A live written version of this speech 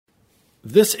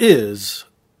This is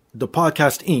the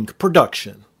Podcast Inc.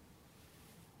 production.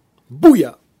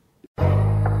 Booyah!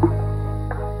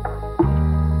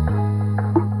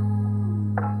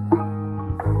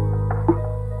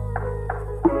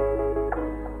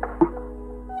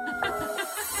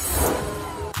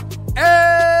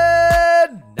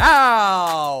 And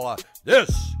now,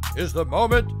 this is the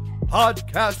moment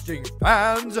podcasting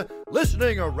fans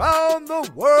listening around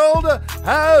the world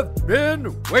have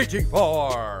been waiting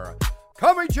for.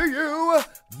 Coming to you,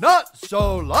 not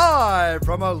so live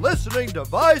from a listening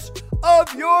device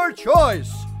of your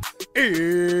choice.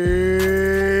 It's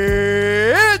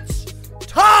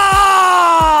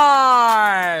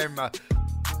time!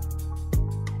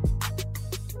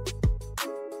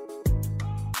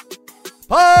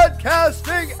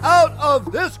 Podcasting out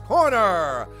of this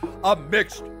corner, a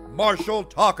mixed martial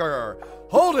talker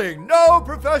holding no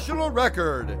professional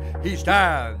record. He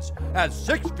stands at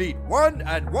 6 feet 1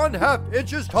 1/2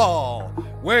 inches tall,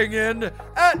 weighing in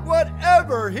at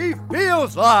whatever he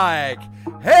feels like.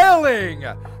 Hailing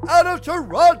out of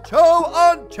Toronto,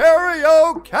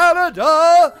 Ontario,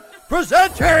 Canada,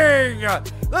 presenting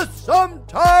the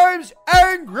sometimes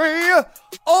angry,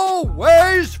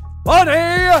 always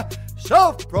funny,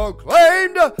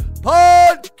 self-proclaimed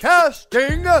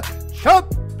podcasting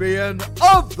champion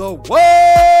of the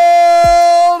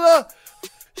world,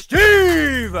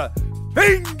 Steve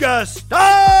Fingerstyles.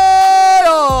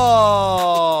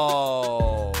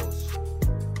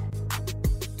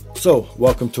 So,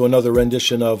 welcome to another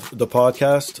rendition of the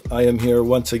podcast. I am here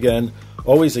once again,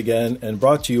 always again, and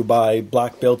brought to you by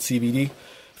Black Belt CBD.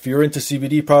 If you're into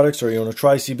CBD products or you want to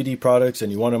try CBD products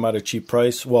and you want them at a cheap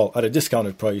price, well, at a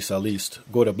discounted price at least,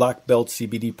 go to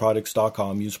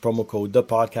blackbeltcbdproducts.com. Use promo code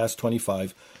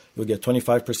ThePodcast25. You'll get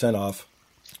 25% off.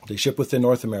 They ship within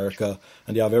North America,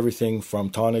 and they have everything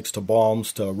from tonics to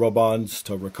balms to rub-ons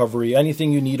to recovery.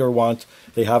 Anything you need or want,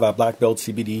 they have at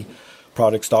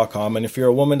blackbeltcbdproducts.com. And if you're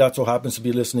a woman that so happens to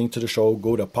be listening to the show,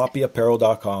 go to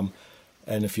poppyapparel.com.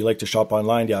 And if you like to shop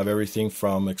online, they have everything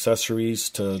from accessories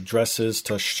to dresses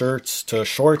to shirts to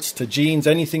shorts to jeans,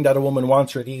 anything that a woman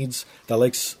wants or needs that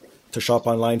likes to shop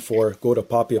online for. Go to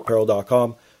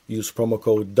poppyapparel.com. Use promo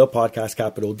code ThePodcast,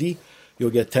 capital D. You'll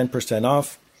get 10%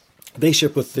 off. They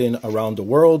ship within around the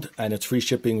world, and it's free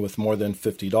shipping with more than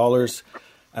 $50.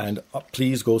 And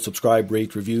please go subscribe,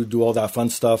 rate, review, do all that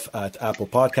fun stuff at Apple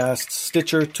Podcasts,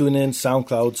 Stitcher, TuneIn,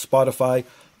 SoundCloud, Spotify,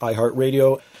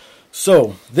 iHeartRadio.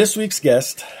 So, this week's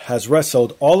guest has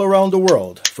wrestled all around the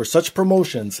world for such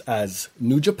promotions as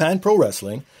New Japan Pro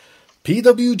Wrestling,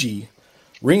 PWG,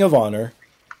 Ring of Honor,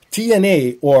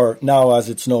 TNA, or now as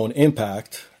it's known,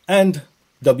 Impact, and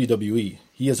WWE.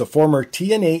 He is a former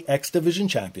TNA X Division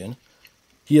champion.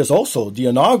 He is also the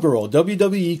inaugural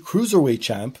WWE Cruiserweight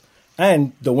champ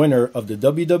and the winner of the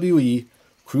WWE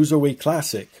Cruiserweight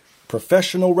Classic,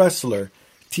 professional wrestler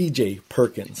TJ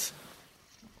Perkins.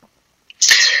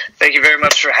 Thank you very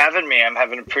much for having me. I'm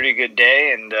having a pretty good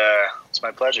day, and it's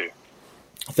my pleasure.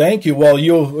 Thank you. Well,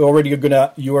 you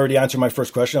already answered my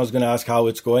first question. I was going to ask how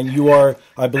it's going. You are,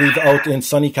 I believe, out in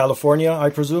sunny California, I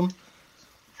presume?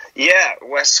 Yeah,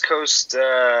 West Coast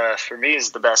for me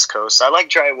is the best coast. I like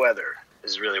dry weather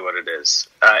is really what it is.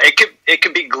 It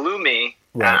could be gloomy.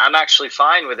 Right. I'm actually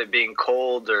fine with it being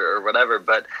cold or whatever,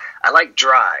 but I like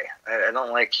dry. I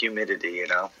don't like humidity, you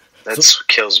know. That's what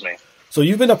kills me. So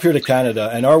you've been up here to Canada,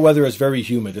 and our weather is very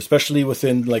humid, especially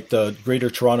within like the greater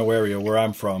Toronto area where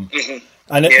I'm from. Mm-hmm.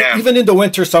 And even in the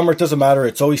winter, summer, it doesn't matter.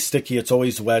 It's always sticky. It's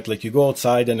always wet. Like you go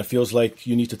outside and it feels like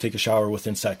you need to take a shower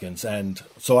within seconds. And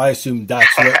so I assume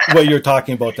that's what you're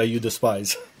talking about that you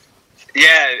despise.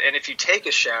 Yeah, and if you take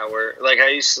a shower, like I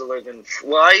used to live in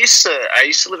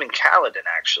live in Caledon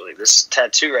actually. This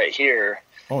tattoo right here.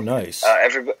 Oh, nice.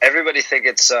 Everybody think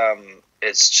it's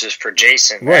just for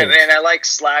Jason. Right. And I like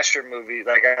slasher movies,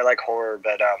 like I like horror,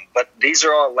 but these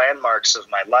are all landmarks of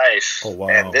my life. Oh, wow.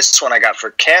 And this one I got for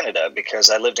Canada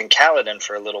because I lived in Caledon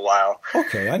for a little while.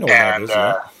 Okay, I know what that is.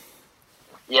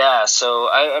 Yeah, so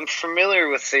I'm familiar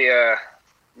with the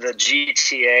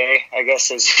GTA, I guess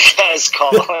as you guys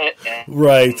call it. And,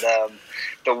 right. And,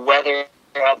 the weather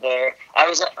out there.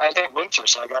 I did winter,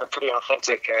 so I got a pretty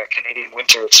authentic Canadian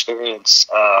winter experience.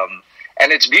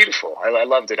 And it's beautiful. I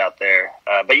loved it out there.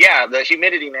 But yeah, the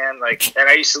humidity, man. And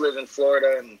I used to live in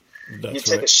Florida, and you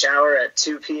take a shower at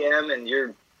 2 p.m. and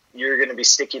you're going to be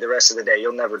sticky the rest of the day.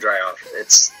 You'll never dry off.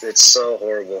 It's so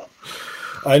horrible.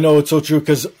 I know it's so true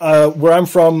because where I'm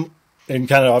from in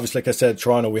Canada, obviously, like I said,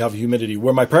 Toronto, we have humidity.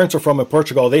 Where my parents are from in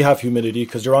Portugal, they have humidity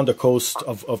because they're on the coast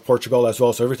of Portugal as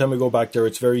well. So every time we go back there,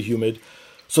 it's very humid.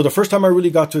 So the first time I really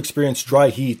got to experience dry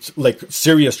heat, like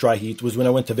serious dry heat, was when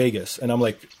I went to Vegas. And I'm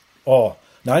like, Oh,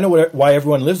 now I know why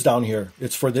everyone lives down here.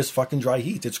 It's for this fucking dry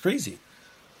heat. It's crazy.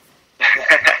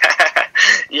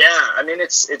 Yeah, I mean,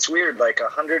 it's weird. Like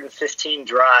 115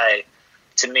 dry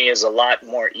to me is a lot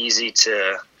more easy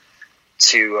to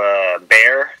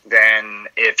bear than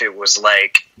if it was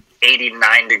like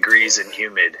 89 degrees and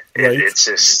humid. Right. It's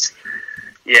just,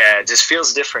 yeah, it just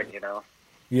feels different, you know?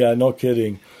 Yeah, no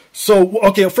kidding. So,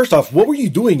 okay, first off, what were you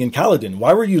doing in Caledon?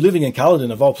 Why were you living in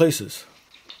Caledon of all places?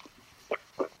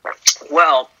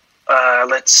 Well,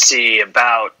 let's see,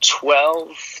 about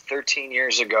 12, 13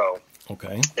 years ago,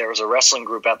 Okay. there was a wrestling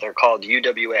group out there called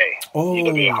UWA. Oh,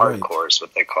 UWA right. Hardcore is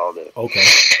what they called it. Okay.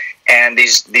 And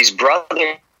these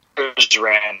brothers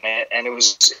ran it, and it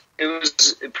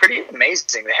was pretty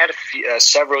amazing. They had a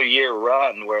several year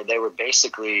run where they were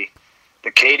basically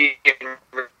the Canadian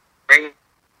Ring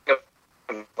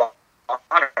of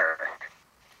Honor.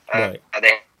 Right.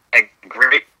 They had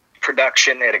great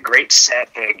production. They had a great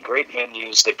set. They had great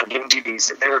venues. They produced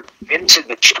TVs. They were into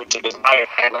the church.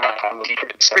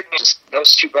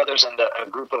 Those two brothers and a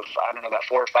group of, I don't know, about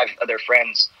 4 or 5 other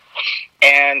friends.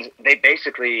 And they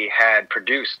basically had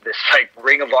produced this like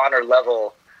Ring of Honor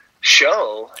level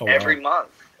show every month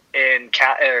in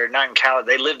not in Caledon.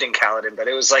 They lived in Caledon, but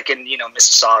it was like in, you know,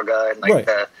 Mississauga and like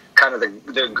the kind of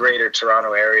the greater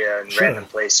Toronto area and random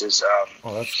places.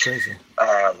 Oh, that's crazy.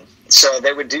 So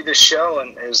they would do the show,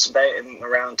 and it was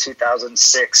around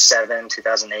 2006, 7,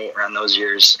 2008, around those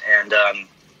years. And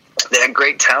they had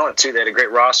great talent, too. They had a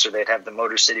great roster. They'd have the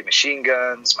Motor City Machine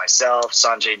Guns, myself,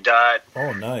 Sanjay Dutt,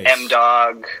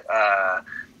 M-Dog,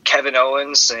 Kevin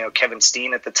Owens, you know, Kevin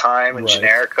Steen at the time, and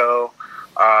Generico,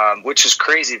 which is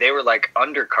crazy. They were like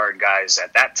undercard guys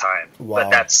at that time. Wow. But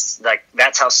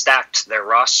that's how stacked their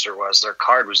roster was. Their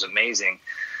card was amazing.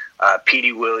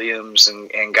 Petey Williams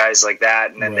and guys like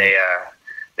that. And then they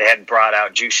had brought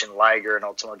out Jushin Liger and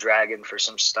Ultimo Dragon for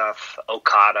some stuff.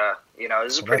 Okada. You know, it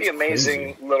was a pretty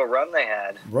amazing little run they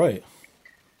had. Right.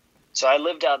 So I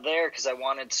lived out there because I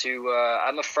wanted to,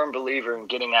 I'm a firm believer in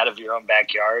getting out of your own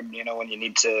backyard. You know, when you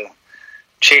need to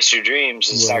chase your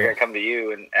dreams, it's not going to come to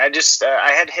you. And I just,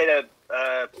 I had hit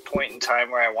a point in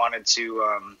time where I wanted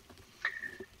to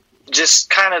just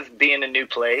kind of be in a new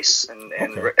place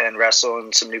and wrestle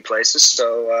in some new places.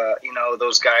 So, you know,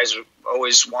 those guys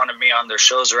always wanted me on their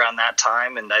shows around that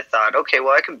time. And I thought, okay,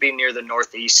 well, I can be near the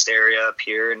Northeast area up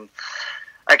here, and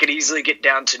I could easily get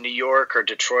down to New York or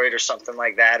Detroit or something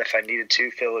like that if I needed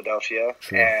to, Philadelphia.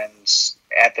 Sure. And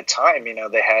at the time, you know,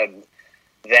 they had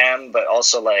them, but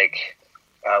also like,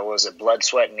 was it Blood,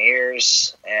 Sweat, and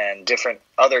Ears and different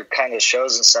other kind of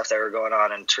shows and stuff that were going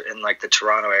on in like the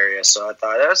Toronto area. So I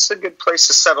thought that's a good place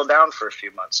to settle down for a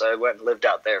few months. So I went and lived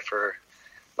out there for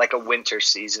like a winter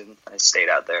season. I stayed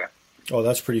out there. Oh,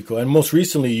 that's pretty cool. And most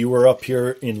recently you were up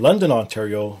here in London,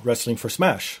 Ontario, wrestling for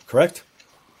Smash, correct?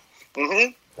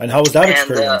 Mm-hmm. And how was that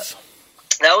experience?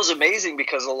 That was amazing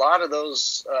because a lot of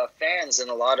those fans and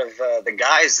a lot of the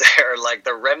guys there are like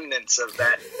the remnants of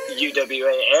that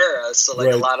UWA era. So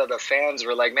like a lot of the fans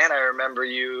were like, man, I remember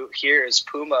you here as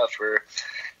Puma for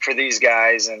these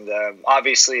guys. And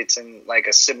obviously it's in like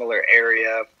a similar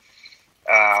area.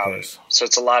 So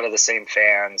it's a lot of the same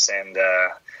fans and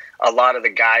a lot of the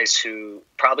guys who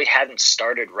probably hadn't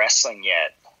started wrestling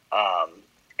yet.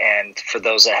 And for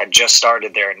those that had just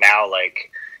started, they're now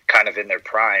like kind of in their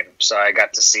prime. So I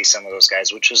got to see some of those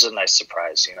guys, which was a nice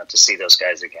surprise, you know, to see those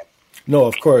guys again. No,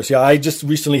 of course. Yeah, I just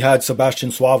recently had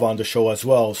Sebastian Suave on the show as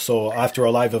well. So after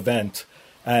a live event,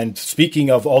 and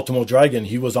speaking of Ultimo Dragon,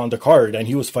 he was on the card and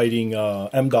he was fighting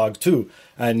M-Dog too.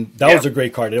 And that was a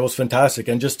great card. It was fantastic.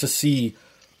 And just to see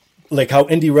like how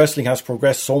indie wrestling has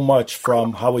progressed so much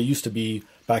from how it used to be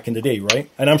back in the day, right?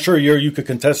 And I'm sure you could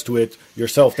contest to it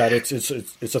yourself that it's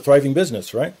a thriving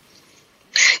business, right?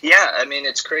 Yeah, I mean,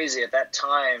 it's crazy. At that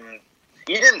time,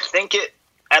 you didn't think it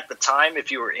at the time if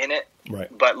you were in it. Right.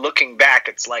 But looking back,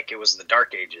 it's like it was the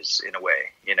dark ages in a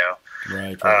way, you know?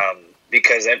 Right.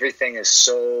 Because everything is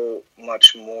so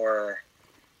much more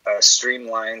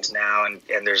streamlined now, and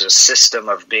there's a system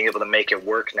of being able to make it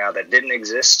work now that didn't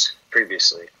exist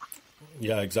previously.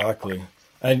 Yeah, exactly.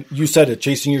 And you said it,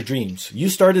 chasing your dreams. You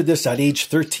started this at age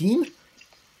 13?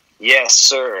 Yes,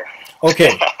 sir.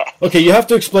 Okay, you have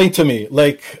to explain to me,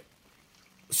 like,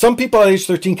 some people at age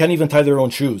 13 can't even tie their own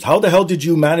shoes. How the hell did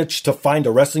you manage to find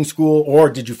a wrestling school,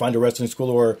 or did you find a wrestling school,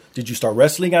 or did you start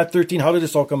wrestling at 13? How did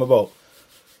this all come about?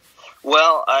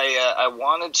 Well, I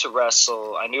wanted to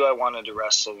wrestle. I knew I wanted to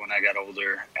wrestle when I got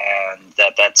older, and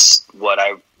that's what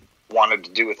I wanted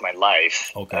to do with my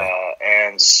life. Okay.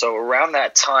 And so around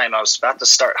that time, I was about to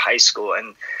start high school,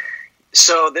 and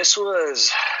so this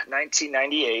was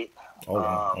 1998. Oh,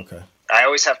 wow. Okay. I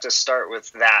always have to start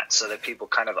with that so that people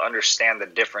kind of understand the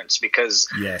difference, because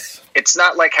Yes. it's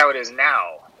not like how it is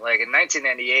now. Like in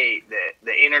 1998,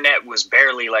 the internet was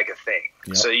barely like a thing.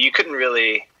 Yep. So you couldn't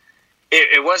really,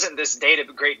 it wasn't this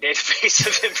great database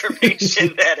of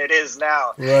information that it is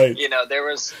now. Right. You know, there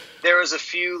was a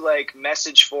few like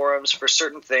message forums for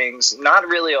certain things, not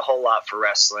really a whole lot for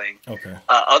wrestling. Okay.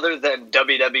 Other than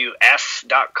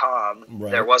WWF.com,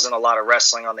 Right. there wasn't a lot of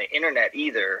wrestling on the internet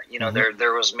either. You know,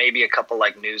 there was maybe a couple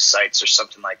like news sites or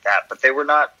something like that, but they were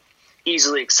not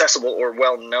easily accessible or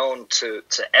well known to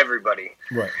everybody.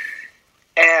 Right.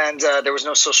 And there was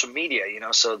no social media, you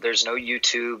know, so there's no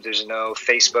YouTube, there's no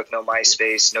Facebook, no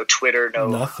MySpace, no Twitter, no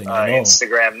Nothing, I know.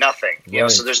 Instagram, nothing. You know,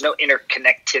 Right. so there's no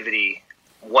interconnectivity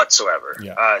whatsoever.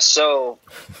 Yeah.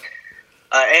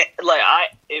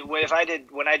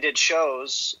 When I did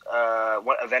shows,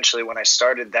 eventually when I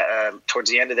started that towards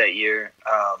the end of that year,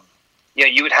 you know,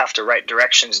 you would have to write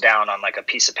directions down on like a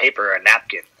piece of paper or a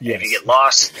napkin. Yes. If you get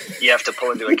lost, you have to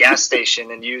pull into a gas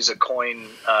station and use a coin,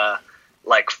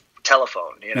 like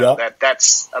telephone. You know,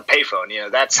 that's a payphone. You know,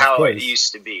 that's how it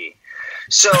used to be.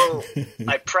 So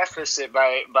I preface it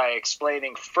by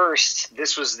explaining first,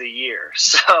 this was the year.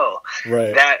 So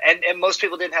Right. that, and most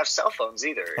people didn't have cell phones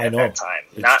either at that time.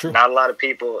 It's true. Not a lot of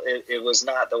people. It was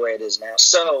not the way it is now.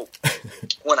 So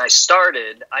when I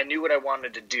started, I knew what I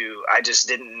wanted to do. I just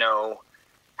didn't know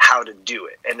how to do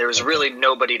it. And there was really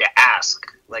nobody to ask.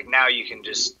 Like now you can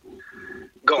just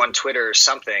go on Twitter or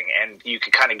something and you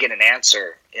could kind of get an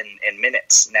answer in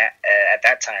minutes. At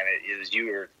that time, it was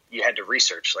you had to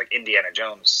research like Indiana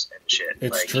Jones and shit.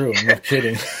 It's like, true. No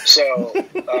kidding. So,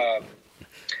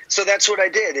 so that's what I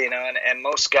did, you know, and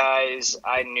most guys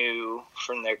I knew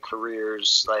from their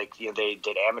careers, like, you know, they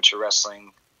did amateur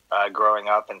wrestling growing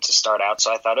up and to start out.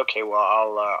 So I thought, okay, well,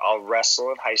 I'll wrestle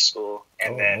in high school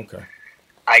and then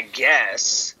I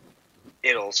guess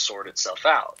it'll sort itself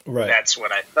out. Right. That's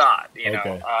what I thought, you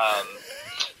Okay. know.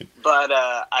 But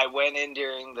I went in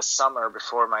during the summer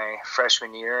before my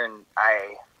freshman year, and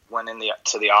I went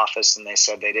to the office, and they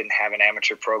said they didn't have an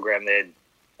amateur program. They'd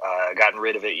gotten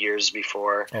rid of it years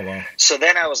before. Oh, wow. So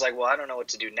then I was like, well, I don't know what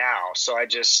to do now. So I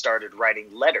just started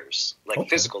writing letters, like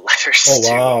physical letters.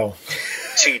 Oh, wow.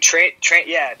 To training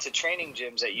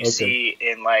gyms that you see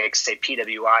in, like, say,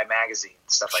 PWI magazine,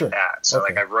 stuff like that. So,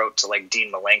 like, I wrote to, like,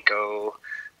 Dean Malenko.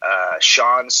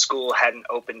 Sean's school hadn't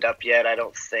opened up yet, I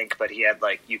don't think, but he had,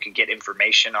 like, you could get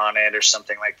information on it or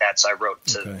something like that. So I wrote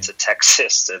to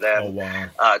Texas, to them,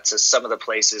 to some of the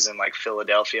places in, like,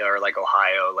 Philadelphia or, like,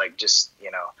 Ohio, like, just,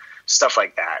 you know, stuff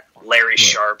like that. Larry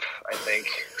Sharp, I think,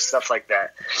 stuff like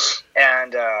that.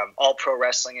 And All Pro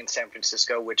Wrestling in San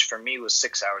Francisco, which for me was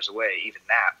 6 hours away, even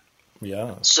that.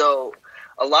 Yeah. So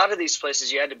a lot of these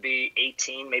places, you had to be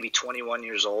 18, maybe 21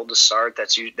 years old to start.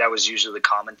 That was usually the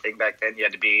common thing back then. You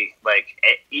had to be like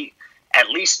at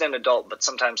least an adult, but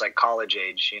sometimes like college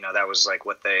age. You know, that was like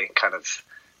what they kind of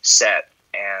set.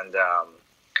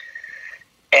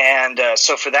 And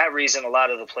so for that reason, a lot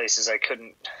of the places I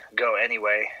couldn't go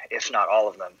anyway, if not all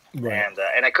of them. Right.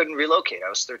 And I couldn't relocate. I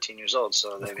was 13 years old,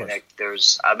 so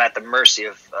I'm at the mercy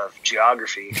of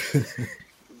geography.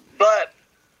 But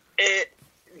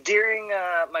during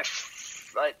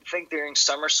during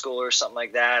summer school or something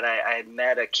like that, I had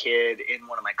met a kid in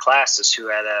one of my classes who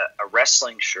had a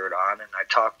wrestling shirt on, and I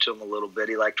talked to him a little bit.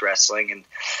 He liked wrestling, and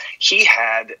he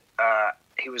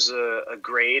was a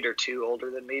grade or two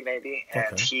older than me, maybe,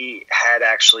 and he had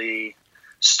actually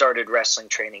started wrestling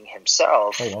training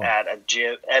himself at a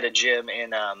gym in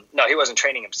no, he wasn't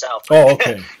training himself.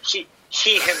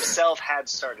 He himself had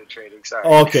started training. Sorry.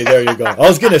 Okay, there you go. I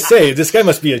was gonna say this guy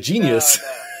must be a genius.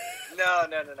 No.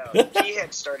 He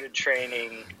had started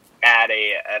training at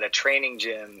a training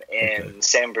gym in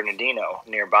San Bernardino,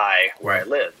 nearby where I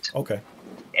lived. Okay.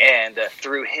 And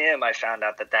through him, I found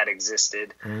out that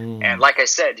existed. And like I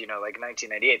said, you know, like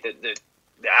 1998,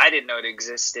 I didn't know it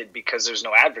existed because there's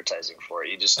no advertising for it.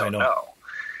 You just don't know.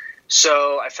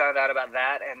 So I found out about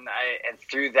that, and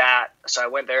through that, so I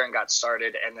went there and got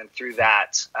started, and then through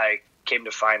that, I came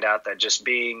to find out that just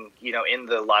being, you know, in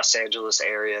the Los Angeles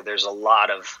area, there's a lot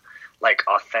of like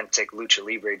authentic lucha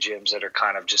libre gyms that are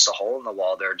kind of just a hole in the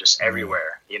wall. They're just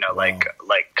everywhere, you know, like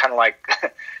kind of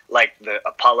like the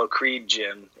Apollo Creed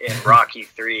gym in Rocky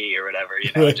 3 or whatever,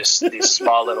 you know, just these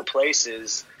small little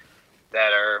places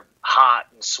that are hot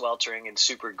and sweltering and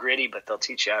super gritty, but they'll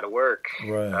teach you how to work.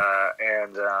 Right.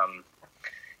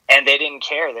 And they didn't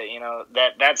care that, you know,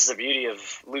 that's the beauty of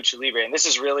lucha libre. And this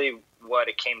is really what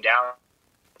it came down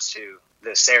to.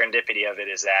 The serendipity of it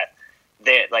is that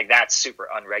that's super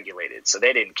unregulated, so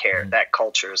they didn't care. That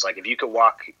culture is like, if you could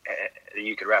walk,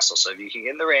 you could wrestle. So if you can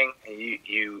get in the ring,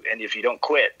 and if you don't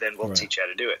quit, then we'll teach you how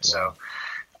to do it. Wow. So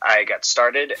I got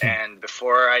started, and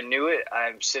before I knew it,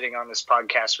 I'm sitting on this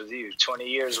podcast with you. 20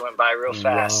 years went by real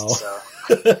fast. Wow.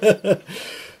 So.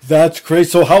 That's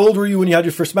crazy. So how old were you when you had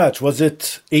your first match? Was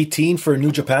it 18 for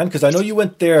New Japan? Because I know you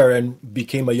went there and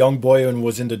became a young boy and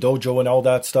was in the dojo and all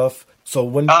that stuff. So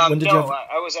when did you have...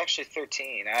 I was actually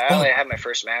 13. I only had my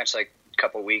first match like a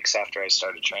couple weeks after I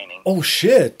started training. Oh,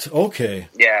 shit. Okay.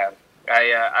 Yeah.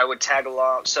 I would tag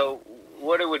along. So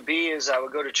what it would be is I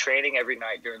would go to training every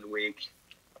night during the week.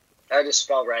 I just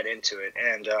fell right into it.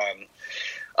 And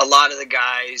a lot of the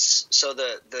guys, so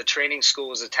the training school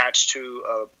was attached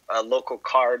to a local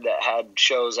card that had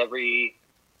shows every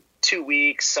 2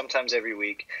 weeks, sometimes every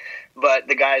week. But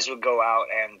the guys would go out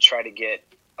and try to get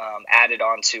added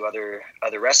on to other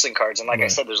wrestling cards. And like I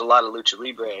said, there's a lot of Lucha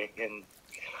Libre in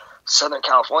Southern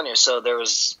California. So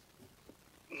there's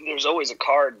always a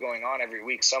card going on every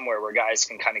week somewhere where guys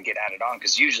can kind of get added on.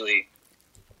 Because usually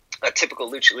a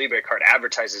typical Lucha Libre card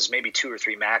advertises maybe 2 or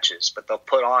 3 matches, but they'll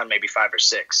put on maybe 5 or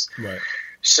 6. Right.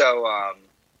 So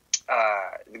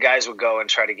the guys would go and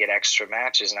try to get extra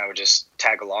matches, and I would just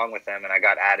tag along with them, and I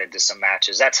got added to some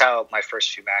matches. That's how my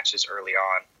first few matches early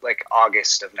on, like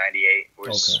August of '98,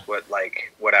 was what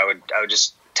I would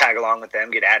just tag along with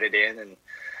them, get added in, and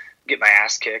get my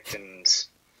ass kicked, and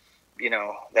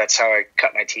that's how I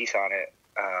cut my teeth on it.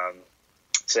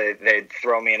 So they'd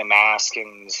throw me in a mask,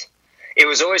 and it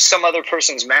was always some other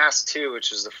person's mask too,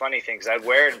 which was the funny thing, because I'd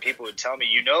wear it and people would tell me,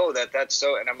 that's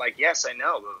so, and I'm like, yes, I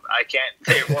know, but I can't,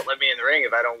 they won't let me in the ring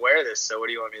if I don't wear this, so what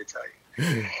do you want me to tell you?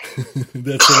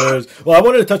 That's hilarious. Well, I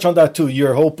wanted to touch on that too,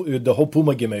 the whole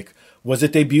Puma gimmick. Was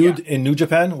it debuted in New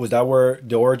Japan? Was that where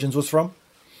the origins was from?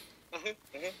 Mm-hmm,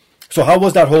 mm-hmm. So how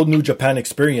was that whole New Japan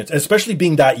experience, especially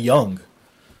being that young?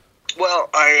 Well,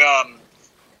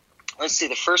 let's see,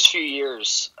 the first few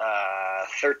years,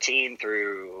 13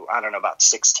 through, I don't know, about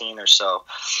 16 or so,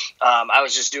 I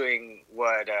was just doing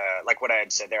what I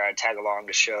had said there. I'd tag along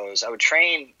to shows. I would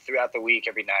train throughout the week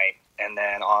every night, and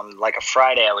then on like a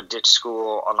Friday, I would ditch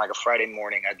school. On like a Friday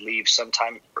morning, I'd leave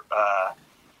sometime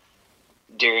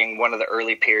during one of the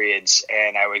early periods,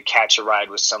 and I would catch a ride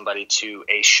with somebody to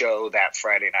a show that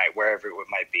Friday night, wherever it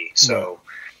might be. So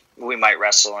we might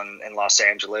wrestle in Los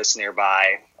Angeles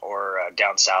nearby, or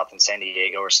down south in San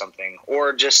Diego or something,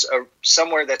 or just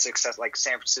somewhere that's accessible, like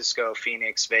San Francisco,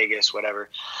 Phoenix, Vegas, whatever.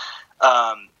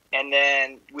 And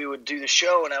then we would do the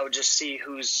show, and I would just see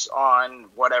who's on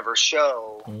whatever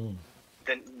show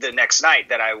the next night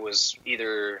that I was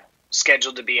either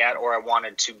scheduled to be at or I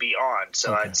wanted to be on.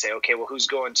 So I'd say, okay, well, who's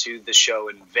going to the show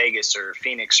in Vegas or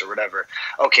Phoenix or whatever?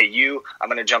 Okay, I'm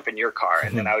going to jump in your car.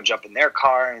 And then I would jump in their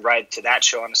car and ride to that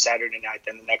show on a Saturday night.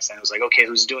 Then the next night I was like, okay,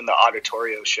 who's doing the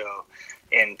Auditorio show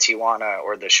in Tijuana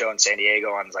or the show in San Diego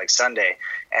on like Sunday?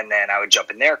 And then I would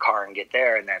jump in their car and get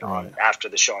there. And then after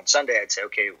the show on Sunday, I'd say,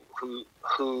 okay,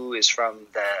 who is from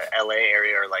the LA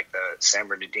area or like the San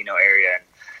Bernardino area and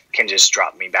can just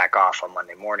drop me back off on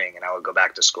Monday morning, and I would go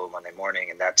back to school Monday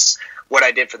morning. And that's what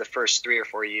I did for the first 3 or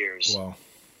 4 years. Wow.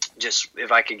 Just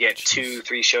if I could get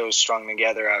 2-3 shows strung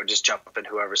together, I would just jump up in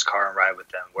whoever's car and ride with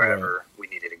them wherever we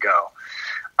needed to go.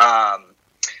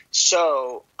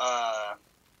 So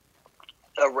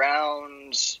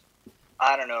around,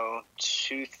 I don't know,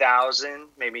 2000,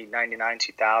 maybe 99,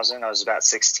 2000, I was about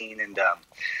 16, and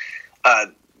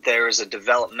there was a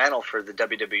developmental for the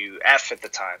WWF at the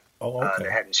time. Oh, okay. They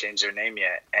hadn't changed their name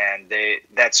yet, and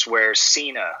that's where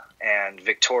Cena and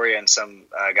Victoria and some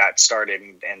got started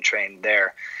and trained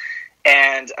there.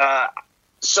 And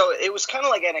so it was kind of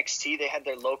like NXT. They had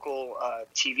their local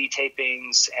TV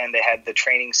tapings, and they had the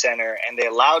training center, and they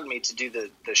allowed me to do the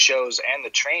shows and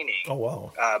the training. Oh,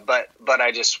 wow. But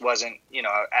I just wasn't,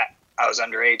 I was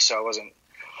underage, so I wasn't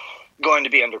going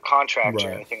to be under contract or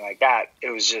anything like that.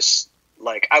 It was just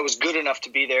like I was good enough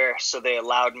to be there, so they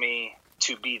allowed me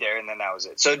to be there, and then that was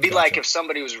it. So it'd be like if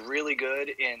somebody was really good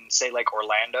in, say, like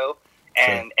Orlando,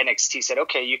 and NXT said,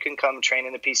 okay, you can come train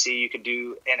in the PC, you could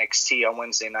do NXT on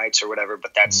Wednesday nights or whatever,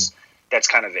 but that's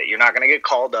kind of it. You're not going to get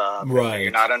called up. Right.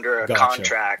 You're not under a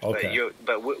contract,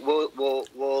 but we'll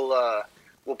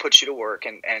put you to work,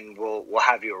 and we'll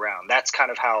have you around. That's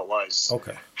kind of how it was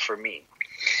for me.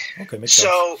 Okay, makes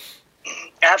sense. So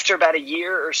after about a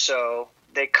year or so,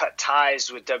 they cut ties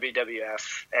with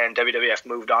WWF, and WWF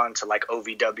moved on to like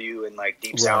OVW and like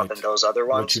Deep South and those other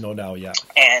ones. What you know now, yeah.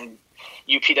 And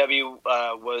UPW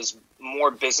was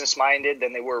more business minded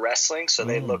than they were wrestling, so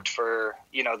they looked for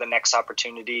the next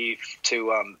opportunity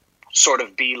to sort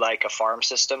of be like a farm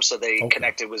system. So they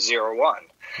connected with Zero One.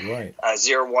 Right.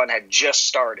 Zero One had just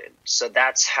started. So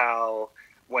that's how,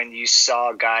 when you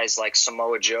saw guys like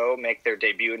Samoa Joe make their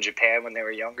debut in Japan when they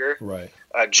were younger. Right.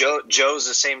 Joe's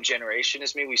the same generation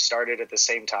as me. We started at the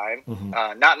same time.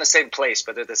 Not in the same place,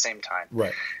 but at the same time.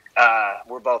 Right.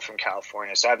 We're both from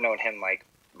California, so I've known him like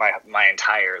my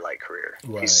entire like career.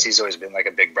 Right. He's always been like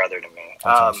a big brother to me. That's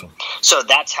awesome. So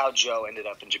that's how Joe ended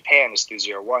up in Japan, is through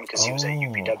Zero One, because he was at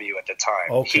UPW at the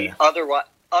time. Okay. He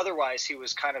otherwise he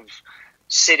was kind of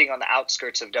sitting on the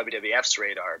outskirts of WWF's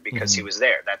radar because he was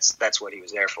there. That's what he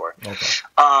was there for.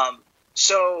 Okay.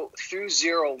 So through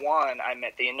Zero One, I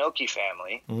met the Inoki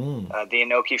family. The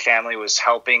Inoki family was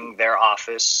helping their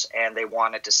office, and they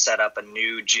wanted to set up a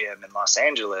new gym in Los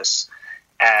Angeles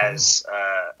as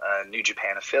a New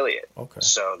Japan affiliate. Okay.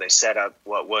 So they set up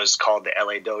what was called the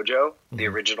LA Dojo, the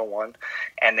original one,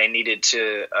 and they needed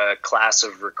a class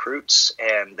of recruits,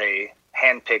 and they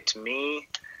handpicked me,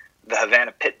 the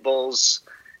Havana Pit Bulls,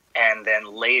 and then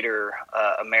later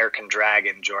American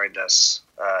Dragon joined us.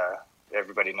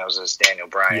 Everybody knows as Daniel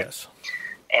Bryan. Yes.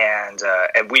 And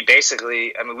we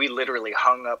basically, we literally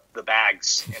hung up the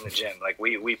bags in the gym. Like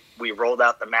we rolled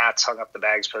out the mats, hung up the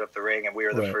bags, put up the ring, and we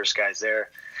were the first guys there.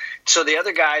 So the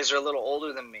other guys are a little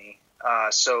older than me.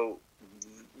 So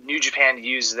New Japan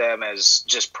used them as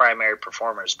just primary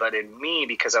performers. But in me,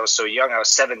 because I was so young, I was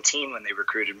 17 when they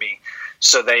recruited me.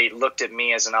 So they looked at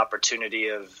me as an opportunity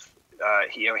of,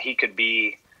 he could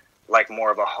be like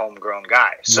more of a homegrown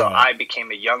guy. So I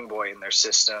became a young boy in their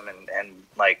system, and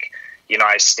like,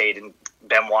 I stayed in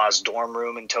Benoit's dorm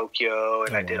room in Tokyo,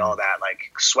 and I did all that,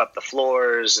 like swept the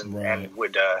floors and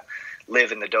would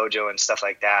live in the dojo and stuff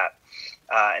like that.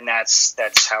 And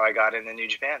that's how I got into New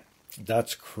Japan.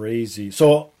 That's crazy.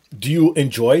 So do you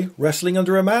enjoy wrestling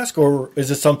under a mask, or is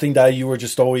it something that you were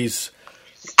just always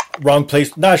wrong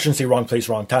place? No, I shouldn't say wrong place,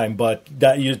 wrong time, but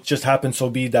that you just happened so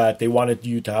be that they wanted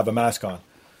you to have a mask on?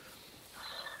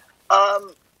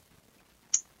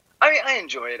 I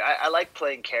enjoy it. I like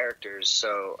playing characters,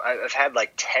 so I've had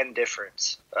like 10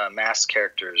 different mask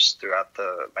characters throughout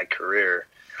my career.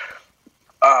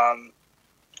 I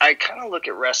kind of look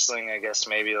at wrestling, I guess,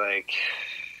 maybe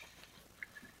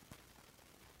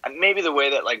the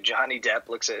way that like Johnny Depp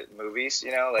looks at movies,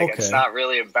 it's not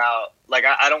really about, like,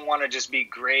 I don't want to just be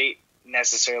great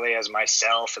necessarily as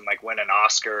myself and like win an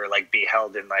Oscar or like be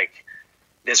held in like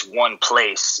this one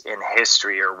place in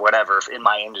history or whatever in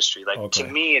my industry. Like to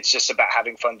me, it's just about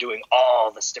having fun doing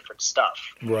all this different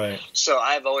stuff. Right. So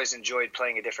I've always enjoyed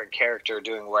playing a different character,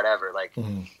 doing whatever, like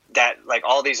that, like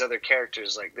all these other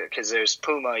characters, like, because there's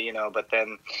Puma, but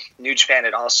then New Japan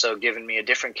had also given me a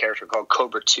different character called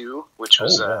Cobra 2, which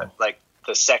was like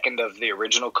the second of the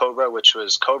original Cobra,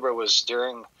 Cobra was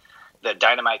during the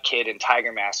Dynamite Kid and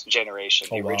Tiger Mask generation,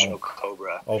 the original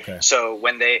Cobra. Okay. So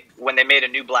when they made a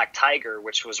new Black Tiger,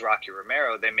 which was Rocky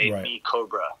Romero, they made me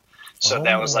Cobra. So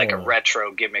that was like a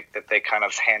retro gimmick that they kind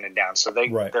of handed down. So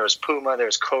there was Puma,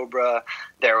 there's Cobra,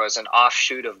 there was an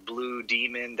offshoot of Blue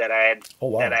Demon that I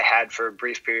had for a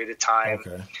brief period of time.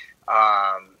 Okay.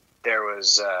 There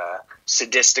was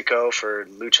Sadistico for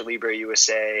Lucha Libre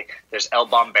USA. There's El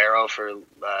Bombero for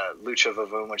Lucha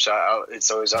Vavoom, which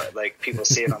it's always like people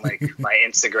see it on like my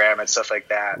Instagram and stuff like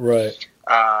that. Right.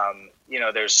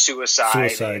 There's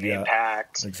Suicide and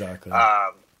Impact. Exactly.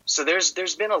 So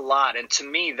there's been a lot, and to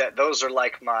me those are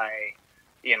like my,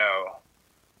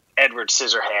 Edward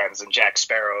Scissorhands and Jack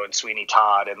Sparrow and Sweeney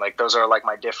Todd, and like those are like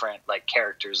my different like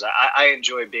characters. I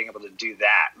enjoy being able to do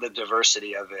that, the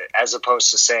diversity of it, as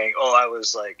opposed to saying, I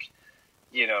was like,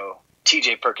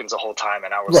 TJ Perkins the whole time,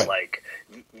 and I was like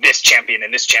this champion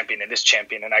and this champion and this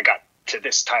champion, and I got to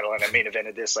this title and I main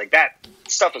evented this. Like that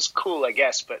stuff is cool, I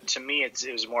guess, but to me it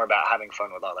was more about having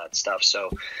fun with all that stuff. So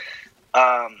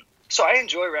so I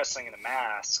enjoy wrestling in a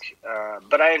mask,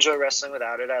 but I enjoy wrestling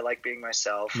without it. I like being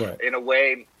myself. Right. In a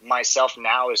way, myself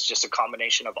now is just a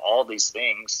combination of all these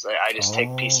things. I just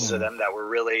take pieces of them that were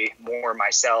really more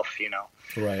myself,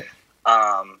 Right.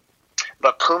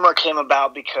 But Puma came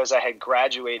about because I had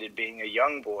graduated being a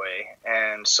young boy,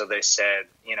 and so they said,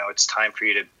 it's time for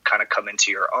you to kind of come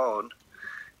into your own.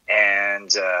 And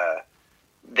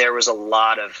there was a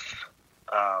lot of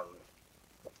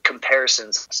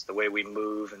comparisons, the way we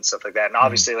move and stuff like that. And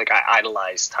obviously, like, I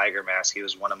idolized Tiger Mask. He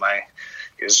was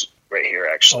he was right here,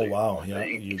 actually. Oh, wow. Yeah,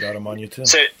 you got him on you, too.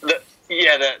 So, the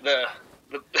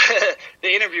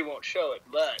interview won't show it,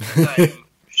 but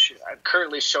I'm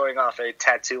currently showing off a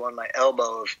tattoo on my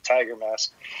elbow of Tiger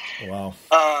Mask. Wow.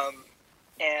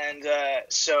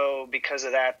 So because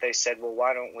of that, they said, well,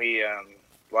 why don't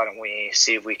we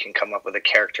see if we can come up with a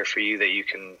character for you that you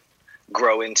can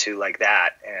grow into like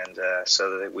that. And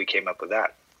so that we came up with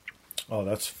that. Oh,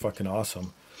 that's fucking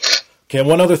awesome. Okay, and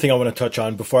one other thing I want to touch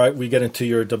on before we get into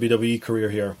your WWE career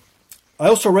here. I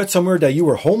also read somewhere that you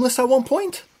were homeless at one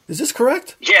point. Is this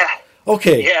correct? Yeah.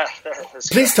 Okay. Yeah.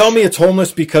 Please tell me it's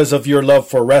homeless because of your love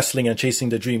for wrestling and chasing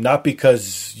the dream, not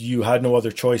because you had no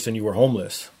other choice and you were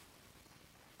homeless.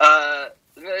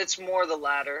 It's more the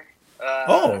latter.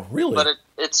 Oh, really? But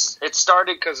it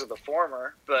started because of the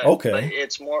former, but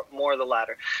it's more the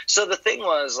latter. So the thing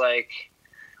was like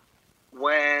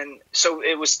so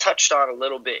it was touched on a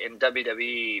little bit in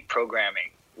WWE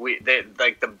programming. They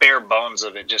like the bare bones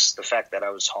of it, just the fact that I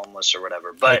was homeless or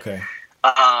whatever. But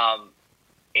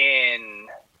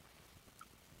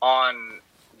on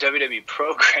WWE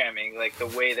programming, like the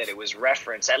way that it was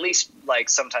referenced, at least like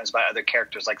sometimes by other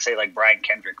characters, like say like Brian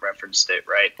Kendrick referenced it,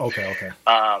 right? Okay.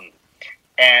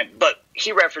 But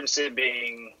he referenced it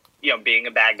being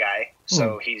a bad guy.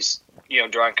 So he's,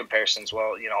 drawing comparisons.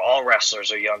 Well, all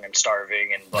wrestlers are young and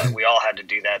starving, but we all had to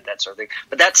do that sort of thing.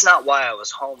 But that's not why I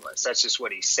was homeless. That's just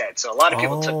what he said. So a lot of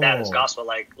people took that as gospel,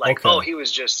 he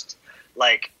was just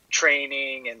like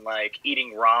training and like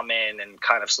eating ramen and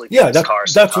kind of sleeping in his car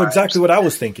sometimes. That's exactly what I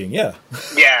was thinking. Yeah.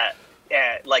 Yeah,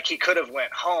 like he could have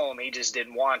went home, he just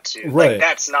didn't want to. Right. Like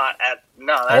that's not at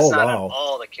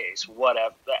all the case.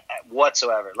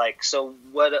 Whatsoever. Like so,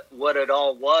 what it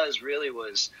all was really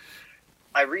was,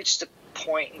 I reached a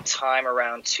point in time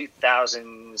around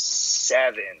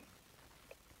 2007.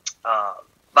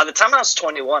 By the time I was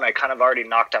 21, I kind of already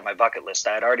knocked out my bucket list.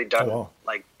 I had already done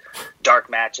like dark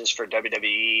matches for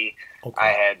WWE. Okay. I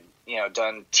had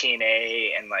done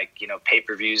TNA and like,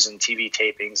 pay-per-views and TV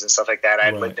tapings and stuff like that. I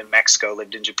had lived in Mexico,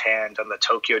 lived in Japan, done the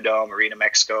Tokyo Dome, Arena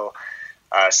Mexico,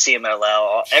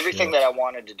 CMLL, everything that I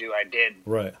wanted to do, I did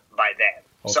by then.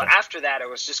 Okay. So after that, it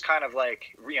was just kind of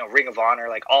like, Ring of Honor,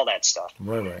 like all that stuff.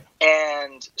 Right.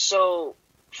 And so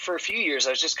for a few years, I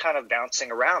was just kind of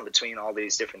bouncing around between all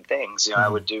these different things. I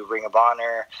would do Ring of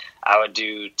Honor, I would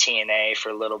do TNA for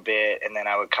a little bit, and then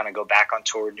I would kind of go back on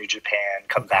tour New Japan,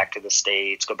 come back to the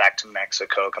States, go back to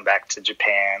Mexico, come back to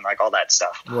Japan, like all that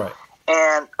stuff. Right.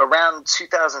 And around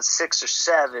 2006 or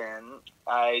 7,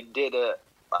 I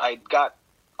got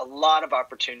a lot of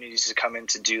opportunities to come in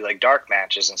to do like dark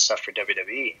matches and stuff for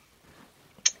WWE.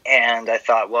 And I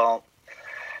thought, well,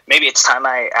 maybe it's time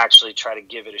I actually try to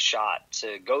give it a shot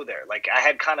to go there. Like I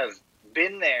had kind of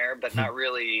been there, but not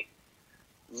really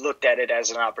looked at it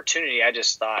as an opportunity. I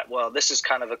just thought, well, this is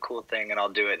kind of a cool thing and I'll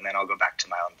do it and then I'll go back to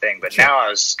my own thing. But now I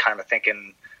was kind of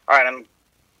thinking, all right,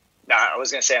 I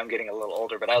was going to say I'm getting a little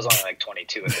older, but I was only like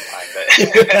 22 at the time.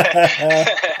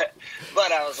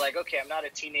 But I was like, okay, I'm not a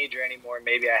teenager anymore.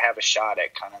 Maybe I have a shot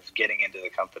at kind of getting into the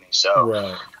company.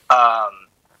 So,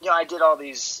 I did all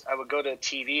these. I would go to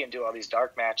TV and do all these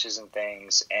dark matches and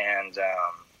things, and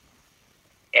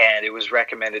it was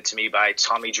recommended to me by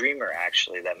Tommy Dreamer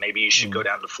actually that maybe you should go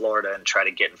down to Florida and try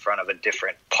to get in front of a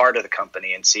different part of the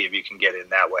company and see if you can get in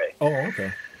that way. Oh,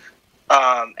 okay.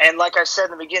 And like I said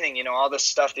in the beginning, all this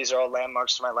stuff, these are all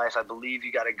landmarks in my life. I believe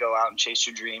you got to go out and chase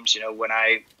your dreams.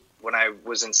 When I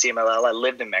was in CMLL, I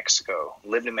lived in Mexico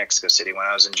City. When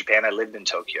I was in Japan, I lived in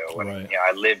Tokyo.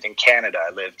 I lived in Canada,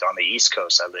 I lived on the East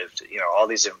Coast. I lived, all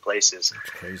these different places. That's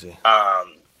crazy.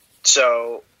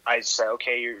 So I said,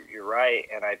 okay, you're right.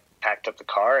 And I packed up the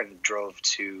car and drove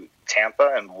to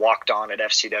Tampa and walked on at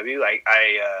FCW.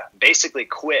 I basically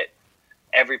quit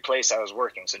every place I was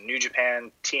working. So New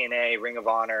Japan, TNA, Ring of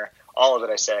Honor, all of it.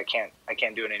 I said, I can't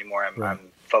do it anymore. I'm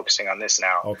focusing on this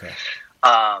now. Okay.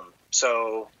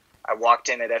 So I walked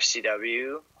in at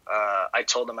FCW. I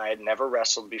told them I had never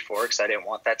wrestled before because I didn't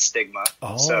want that stigma.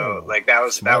 Oh, so like that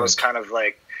was kind of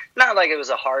like, not like it was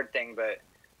a hard thing, but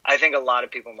I think a lot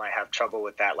of people might have trouble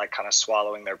with that, like kind of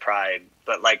swallowing their pride.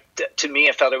 But like to me,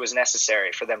 I felt it was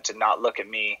necessary for them to not look at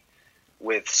me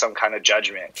with some kind of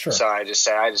judgment. Sure. So I just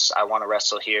said, I want to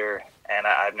wrestle here, and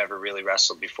I've never really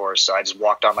wrestled before. So I just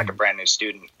walked on like a brand new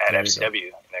student at FCW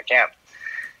in their camp.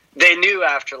 They knew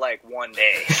after like one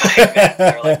day,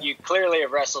 they're like, you clearly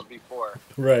have wrestled before.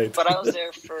 Right. But I was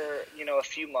there for, a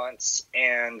few months,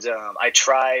 and I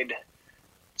tried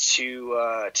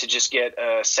to just get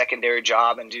a secondary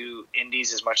job and do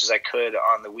indies as much as I could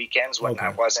on the weekends when I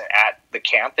wasn't at the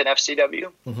camp in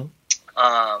FCW.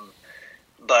 Mm-hmm.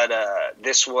 But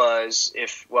this was,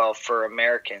 for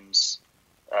Americans,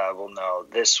 will know,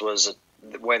 this was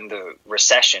when the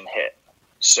recession hit.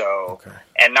 So,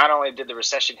 and not only did the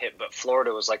recession hit, but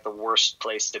Florida was like the worst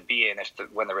place to be in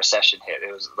when the recession hit.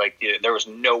 It was like there was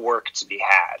no work to be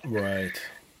had. Right.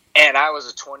 And I was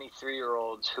a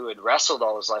 23-year-old who had wrestled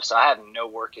all his life, so I had no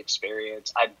work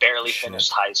experience. I barely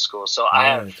finished high school. So I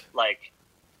have like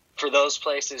for those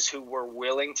places who were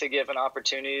willing to give an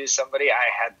opportunity to somebody, I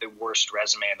had the worst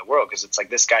resume in the world, because it's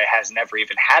like, this guy has never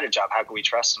even had a job. How can we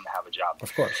trust him to have a job?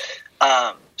 Of course.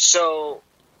 So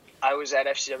I was at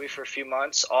FCW for a few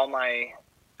months.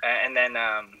 And then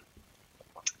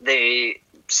they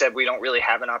said, we don't really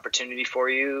have an opportunity for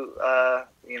you.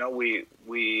 We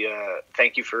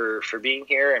thank you for being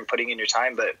here and putting in your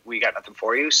time, but we got nothing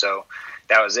for you. So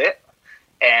that was it.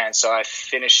 And so I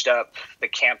finished up the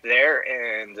camp there,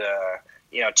 and,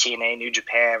 TNA, New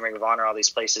Japan, Ring of Honor, all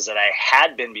these places that I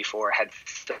had been before had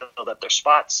filled up their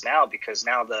spots now, because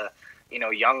now the,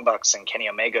 Young Bucks and Kenny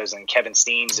Omegas and Kevin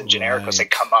Steens and Genericos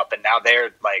had come up, and now they're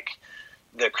like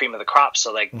the cream of the crop.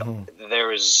 So like there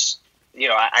was,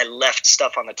 I left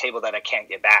stuff on the table that I can't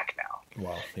get back now.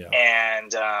 Wow. Yeah.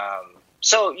 And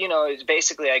so, it's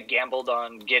basically I gambled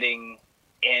on getting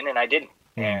in, and I didn't.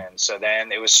 And so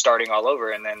then it was starting all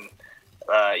over, and then,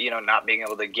 not being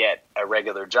able to get a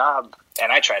regular job.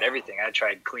 And I tried everything. I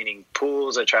tried cleaning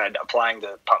pools. I tried applying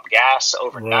to pump gas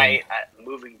overnight,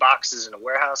 moving boxes in a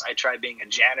warehouse. I tried being a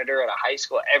janitor at a high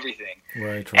school, everything.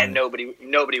 Right. And nobody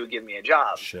would give me a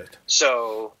job. Shit.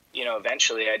 So,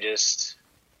 eventually I just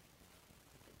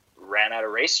ran out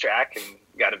of racetrack and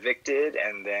got evicted,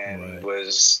 and then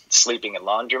was sleeping in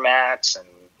laundromats and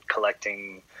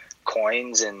collecting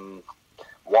coins and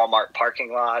Walmart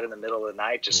parking lot in the middle of the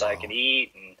night just so I could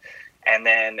eat. And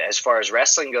then as far as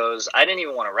wrestling goes, I didn't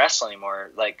even want to wrestle anymore,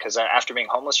 because after being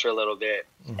homeless for a little bit.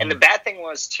 And the bad thing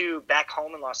was too, back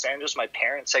home in Los Angeles, my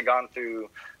parents had gone through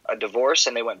a divorce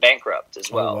and they went bankrupt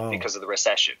as well because of the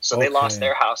recession. So they lost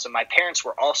their house, and my parents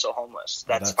were also homeless.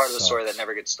 That's part of the story that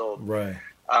never gets told. Right.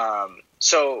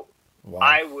 So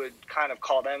I would kind of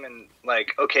call them and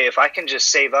like, okay, if I can just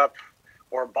save up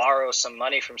or borrow some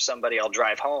money from somebody, I'll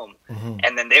drive home.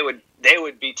 And then they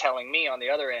would be telling me on the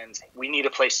other end, we need a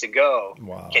place to go.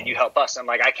 Wow. Can you help us? And I'm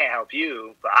like, I can't help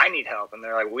you, but I need help. And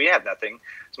they're like, we have nothing.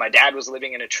 So my dad was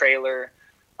living in a trailer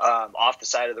off the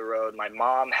side of the road. My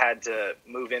mom had to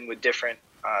move in with different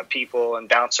people and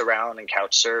bounce around and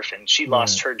couch surf. And she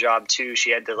lost her job too.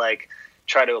 She had to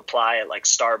try to apply at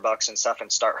Starbucks and stuff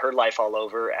and start her life all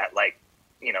over at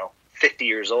 50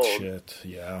 years old. Shit.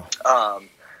 Yeah.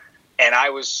 And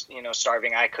I was,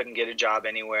 starving. I couldn't get a job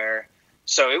anywhere.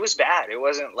 So it was bad. It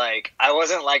wasn't like, I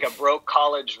wasn't like a broke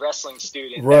college wrestling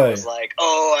student that was like,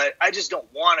 I just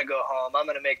don't want to go home. I'm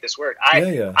going to make this work.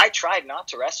 I tried not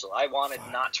to wrestle. I wanted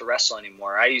not to wrestle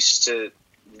anymore. I used to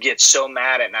get so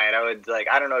mad at night. I would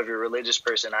I don't know if you're a religious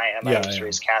person. I am. I was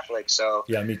raised Catholic. So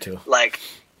yeah, me too.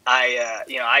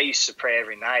 I used to pray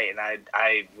every night, and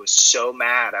I was so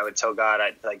mad. I would tell God,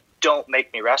 don't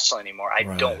make me wrestle anymore. I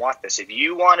don't want this. If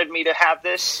you wanted me to have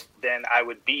this, then I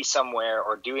would be somewhere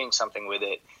or doing something with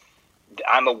it.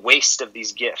 I'm a waste of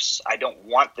these gifts. I don't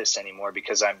want this anymore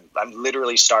because I'm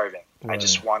literally starving. I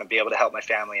just want to be able to help my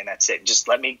family, and that's it. Just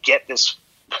let me get this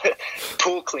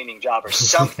pool cleaning job or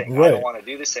something. I don't want to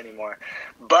do this anymore.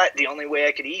 But the only way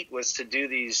I could eat was to do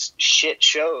these shit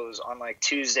shows on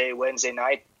Tuesday, Wednesday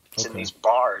nights in these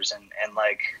bars and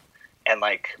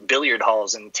billiard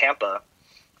halls in Tampa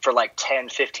for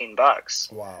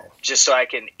 $10-15. Wow. Just so I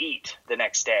can eat the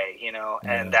next day,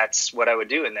 and that's what I would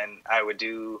do. And then I would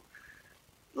do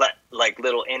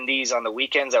little indies on the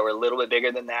weekends that were a little bit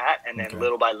bigger than that. And then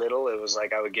little by little, it was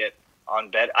I would get on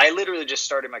bed. I literally just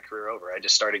started my career over. I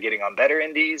just started getting on better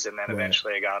indies, and then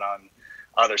eventually I got on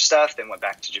other stuff, then went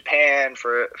back to Japan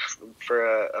for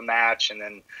a match. And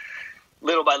then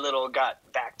little by little got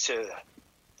back to,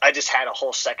 I just had a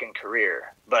whole second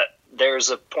career. But there's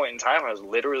a point in time where I was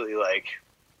literally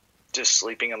just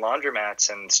sleeping in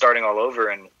laundromats and starting all over.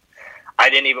 And I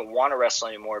didn't even want to wrestle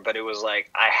anymore, but it was I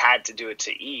had to do it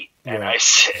to eat. And I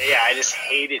just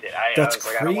hated it. I was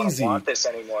crazy. I don't want this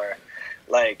anymore.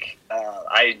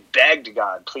 I begged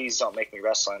God, please don't make me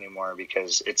wrestle anymore,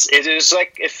 because it was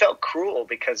it felt cruel,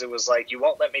 because it was you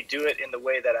won't let me do it in the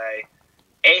way that I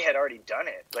had already done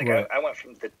it. I went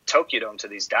from the Tokyo Dome to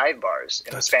these dive bars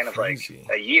in the span of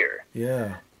a year.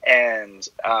 Yeah. And,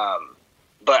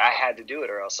 but I had to do it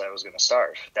or else I was going to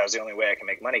starve. That was the only way I could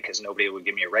make money, because nobody would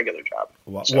give me a regular job.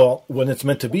 Well, when it's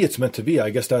meant to be, it's meant to be. I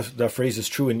guess that phrase is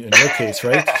true in your case,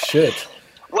 right? Shit.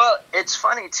 Well, it's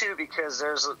funny too, because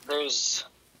there's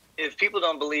if people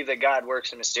don't believe that God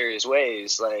works in mysterious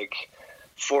ways,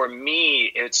 for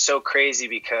me, it's so crazy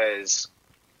because,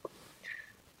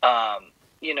 a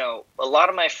lot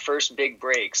of my first big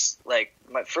breaks,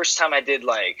 my first time I did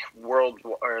world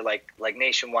or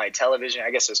nationwide television,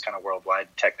 I guess it was kind of worldwide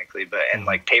technically, but and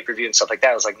pay-per-view and stuff like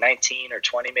that, I was 19 or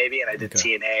 20 maybe, and I did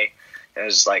TNA. It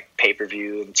was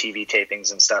pay-per-view and TV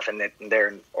tapings and stuff, and they're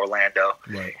in Orlando.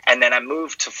 Right. And then I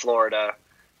moved to Florida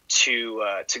to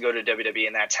go to WWE,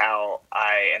 and that's how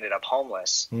I ended up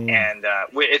homeless. And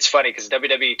it's funny because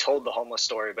WWE told the homeless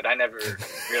story, but I never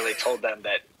really told them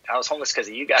that I was homeless because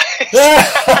of you guys.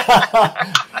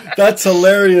 That's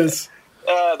hilarious.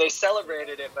 They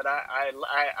celebrated it, but I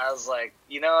was like,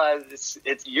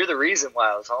 you're the reason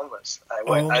why I was homeless.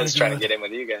 I was trying to get in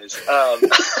with you guys.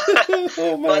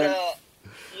 Oh man.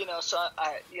 But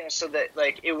so that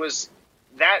like it was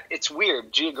that it's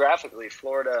weird geographically.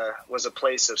 Florida was a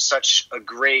place of such a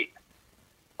great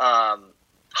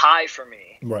high for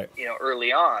me, right?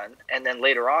 Early on, and then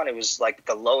later on, it was like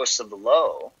the lowest of the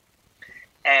low.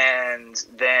 And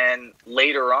then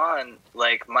later on,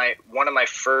 like one of my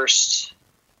first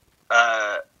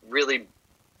really,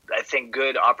 I think,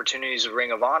 good opportunities of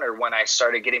Ring of Honor when I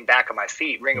started getting back on my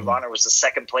feet. Ring of Honor was the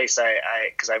second place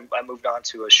because I moved on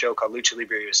to a show called Lucha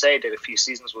Libre USA, did a few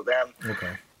seasons with them.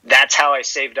 Okay. That's how I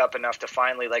saved up enough to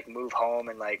finally like move home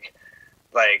and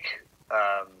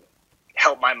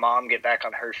help my mom get back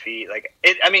on her feet.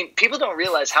 People don't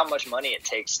realize how much money it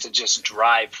takes to just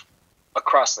drive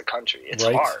across the country. It's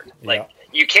right. hard.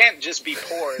 You can't just be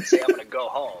poor and say I'm going to go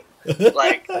home.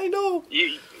 Like I know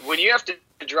when you have to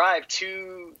drive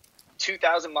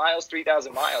 2,000 miles,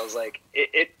 3,000 miles, like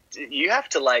you have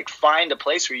to like find a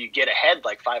place where you get ahead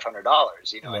like $500,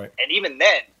 right. and even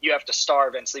then you have to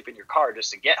starve and sleep in your car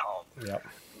just to get home. Yep.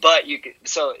 But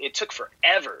so it took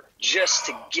forever just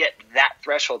to get that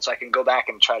threshold so I can go back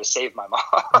and try to save my mom.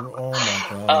 Oh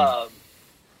my God.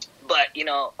 But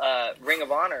Ring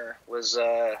of Honor was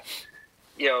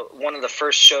one of the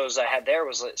first shows I had there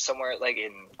was like somewhere like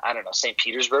in, I don't know, St.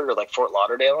 Petersburg or like Fort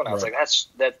Lauderdale. And I was like,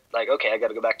 okay, I got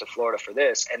to go back to Florida for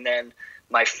this. And then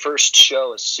my first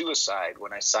show as Suicide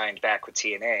when I signed back with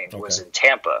TNA was in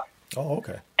Tampa. Oh,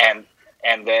 okay. And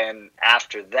then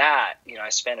after that, I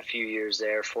spent a few years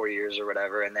there, 4 years or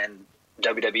whatever. And then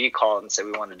WWE called and said,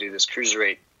 we want to do this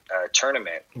Cruiserweight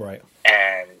tournament. Right.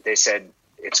 And they said,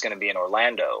 it's going to be in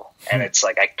Orlando. And it's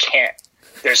like, I can't.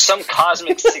 There's some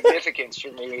cosmic significance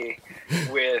for me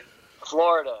with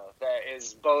Florida that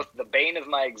is both the bane of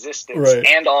my existence right.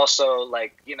 and also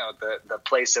like, the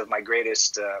place of my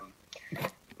greatest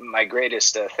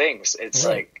things. It's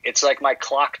right. it's like my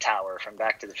clock tower from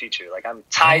Back to the Future. Like I'm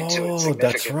tied to it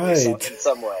significantly in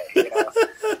some way.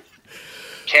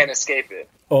 Can't escape it.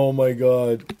 Oh my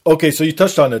God. Okay, so you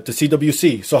touched on it, the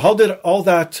CWC. So how did all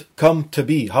that come to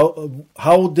be?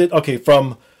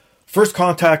 From first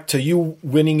contact to you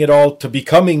winning it all to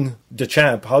becoming the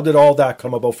champ, how did all that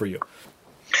come about for you?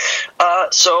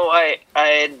 So I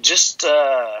had just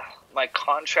my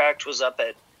contract was up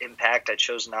at Impact. I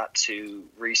chose not to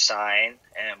re-sign,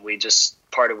 and we just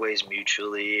parted ways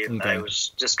mutually. And I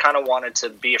was just kind of wanted to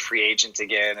be a free agent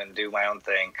again and do my own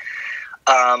thing.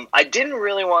 I didn't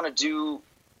really want to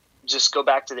just go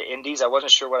back to the Indies. I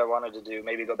wasn't sure what I wanted to do.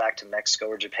 Maybe go back to Mexico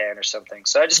or Japan or something.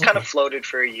 So I just kind of floated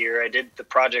for a year. I did the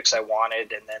projects I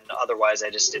wanted, and then otherwise I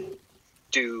just didn't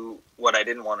do what I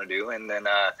didn't want to do. And then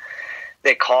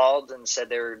they called and said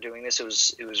they were doing this. It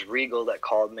was Regal that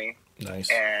called me. Nice.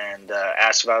 And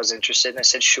asked if I was interested, and I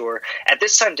said sure. At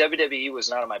this time, WWE was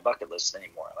not on my bucket list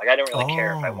anymore. Like I didn't really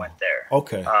care if I went there.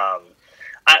 Okay.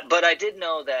 But I did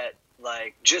know that,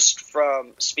 like, just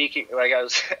from speaking, like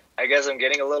I guess I'm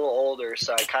getting a little older,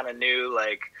 so I kind of knew,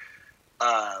 like,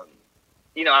 I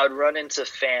would run into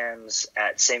fans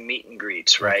at, say, meet and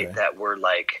greets, right, okay. that were,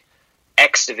 like,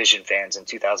 X Division fans in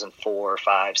 2004,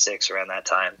 5, 6, around that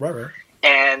time. Right.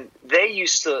 And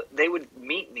they would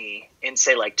meet me in,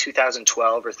 say, like,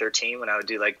 2012 or 13 when I would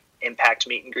do, like, Impact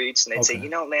meet and greets, and they'd say,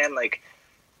 man, like,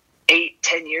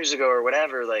 8-10 years ago or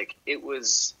whatever, like, it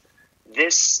was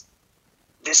this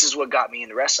is what got me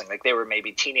into wrestling. Like they were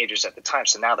maybe teenagers at the time.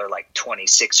 So now they're like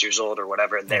 26 years old or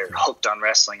whatever. And they're hooked on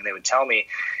wrestling, and they would tell me.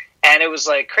 And it was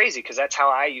like crazy because that's how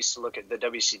I used to look at the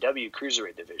WCW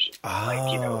Cruiserweight division.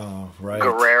 Right.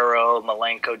 Guerrero,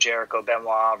 Malenko, Jericho,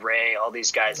 Benoit, Ray, all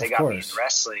these guys, they got me into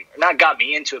wrestling. Not got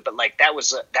me into it, but like that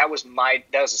was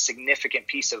a significant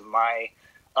piece of my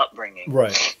upbringing.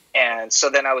 Right. And so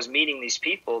then I was meeting these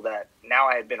people that now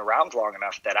I had been around long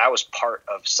enough that I was part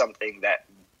of something that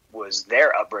was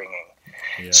their upbringing.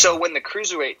 Yeah. So when the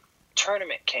Cruiserweight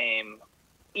tournament came,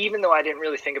 even though I didn't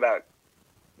really think about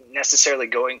necessarily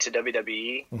going to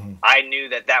WWE, I knew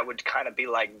that would kind of be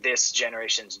like this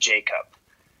generation's J-Cup.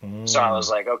 So I was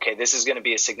like, okay, this is going to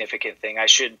be a significant thing. I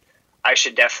should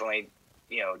definitely,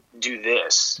 do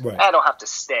this. Right. I don't have to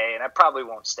stay, and I probably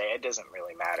won't stay. It doesn't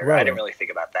really matter. Right. I didn't really think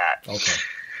about that. Okay.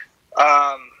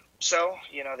 So,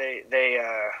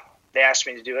 they asked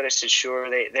me to do it. I said, sure.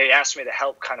 They asked me to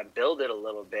help kind of build it a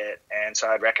little bit. And so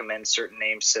I'd recommend certain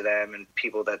names to them and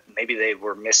people that maybe they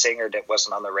were missing or that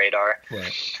wasn't on the radar.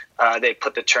 Right. They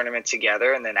put the tournament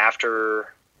together. And then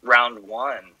after round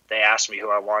one, they asked me who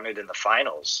I wanted in the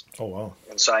finals. Oh, wow.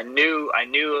 And so I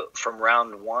knew from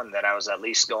round one that I was at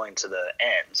least going to the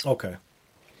end. Okay.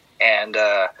 And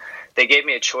they gave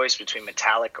me a choice between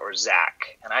Metallic or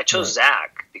Zach. And I chose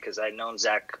Zach because I'd known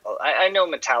Zach. I know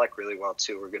Metallic really well,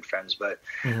 too. We're good friends. But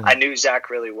I knew Zach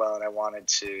really well, and I wanted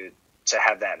to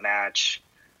have that match.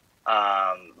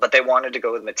 But they wanted to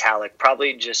go with Metallic,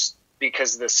 probably just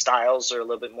because the styles are a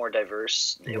little bit more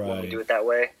diverse. They want to do it that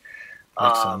way.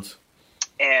 Makes sense.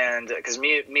 And because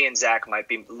me and Zach might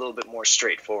be a little bit more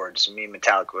straightforward. So me and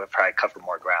Metallic would probably cover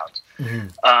more ground.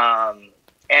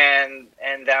 And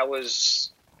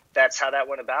that's how that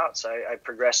went about. So I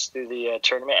progressed through the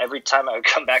tournament. Every time I would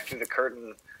come back through the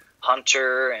curtain,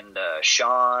 Hunter and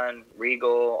Sean,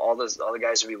 Regal, all the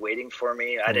guys would be waiting for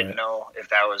me. I didn't know if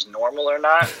that was normal or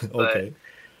not, but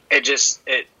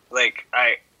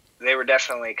they were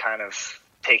definitely kind of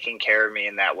taking care of me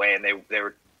in that way, and they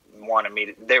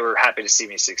were happy to see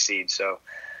me succeed. So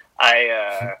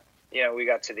we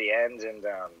got to the end, and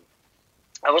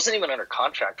I wasn't even under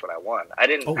contract when I won. I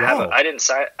didn't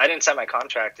sign my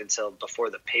contract until before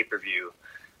the pay-per-view.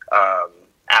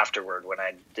 Afterward, when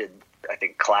I did, I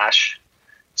think Clash,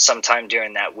 sometime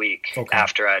during that week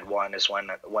after I'd won is when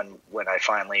I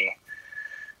finally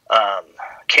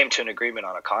came to an agreement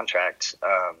on a contract.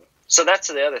 So that's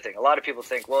the other thing. A lot of people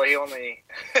think, well, he only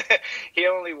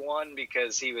won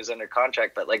because he was under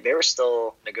contract, but like they were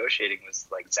still negotiating with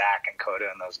like Zach and Coda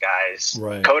and those guys.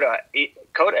 Right. Coda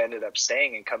ended up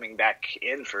staying and coming back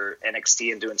in for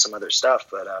NXT and doing some other stuff.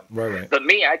 But but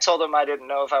me, I told him I didn't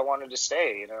know if I wanted to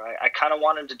stay. I kind of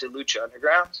wanted to do Lucha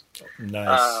Underground.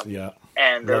 Nice,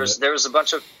 And there was a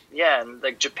bunch of and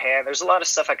like Japan. There's a lot of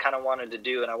stuff I kind of wanted to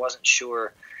do, and I wasn't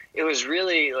sure. It was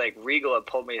really like Regal had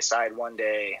pulled me aside one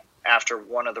day after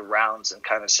one of the rounds and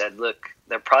kind of said, look,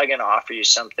 they're probably going to offer you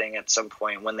something at some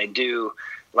point. When they do,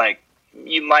 like,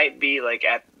 you might be like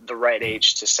at the right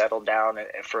age to settle down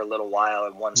for a little while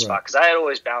in one spot. Cause I had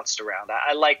always bounced around.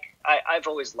 I've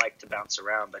always liked to bounce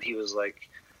around, but he was like,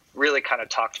 really kind of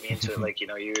talked me into it. Like,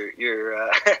 you're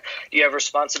you have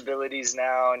responsibilities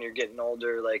now and you're getting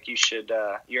older. Like you should,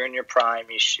 you're in your prime,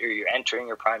 you're entering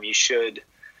your prime.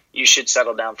 You should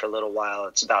settle down for a little while.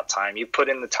 It's about time. You put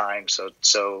in the time. So,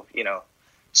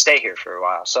 stay here for a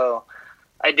while. So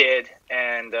I did.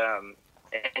 And I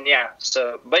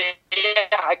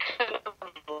could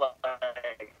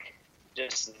like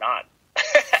just not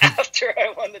after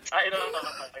I won the title.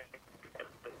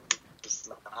 Just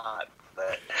not,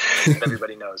 but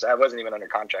everybody knows I wasn't even under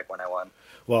contract when I won.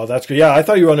 Well, that's good. Yeah, I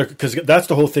thought you were under, because that's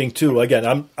the whole thing too.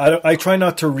 Again, I try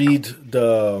not to read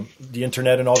the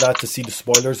internet and all that to see the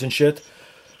spoilers and shit.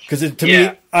 Because to me,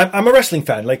 I'm a wrestling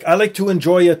fan. Like I like to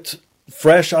enjoy it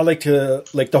fresh. I like to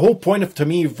the whole point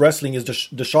of wrestling is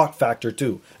the shock factor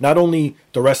too. Not only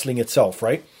the wrestling itself,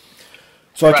 right?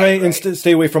 So I try and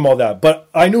stay away from all that. But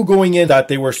I knew going in that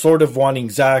they were sort of wanting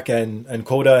Zach and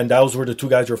Coda, and those were the two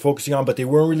guys they were focusing on, but they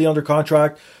weren't really under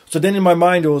contract. So then in my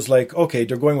mind, it was like, okay,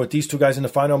 they're going with these two guys in the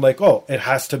final. I'm like, oh, it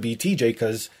has to be TJ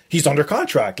because he's under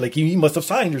contract. Like he must have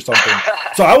signed or something.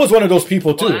 So I was one of those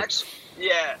people too. Well, actually,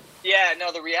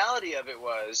 no, the reality of it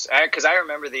was, because I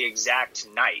remember the exact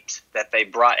night that they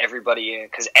brought everybody in,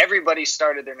 because everybody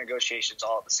started their negotiations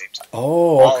all at the same time.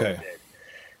 Oh, okay.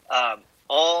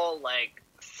 All like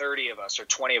 30 of us or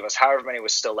 20 of us, however many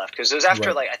was still left. Because it was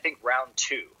after I think round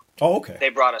 2. Oh, okay. They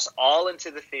brought us all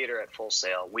into the theater at Full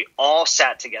Sail. We all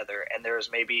sat together, and there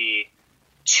was maybe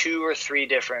 2 or 3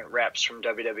 different reps from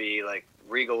WWE. Like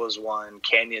Regal was one,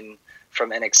 Canyon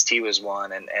from NXT was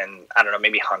one, and I don't know,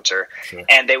 maybe Hunter. Sure.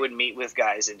 And they would meet with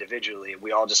guys individually.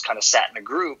 We all just kind of sat in a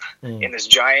group in this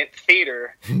giant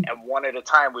theater, and one at a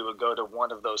time we would go to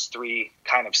one of those 3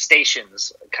 kind of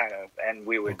stations, and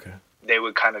we would. Okay. They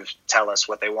would kind of tell us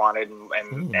what they wanted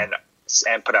and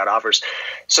put out offers.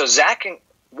 So Zach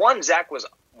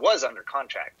was under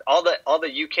contract. All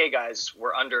the UK guys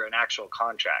were under an actual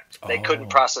contract. They couldn't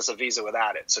process a visa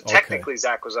without it. So technically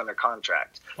Zach was under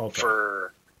contract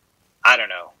for, I don't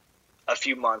know, a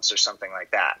few months or something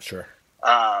like that. Sure.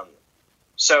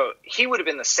 So he would have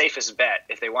been the safest bet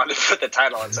if they wanted to put the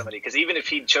title on somebody, because even if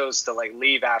he chose to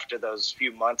leave after those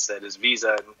few months that his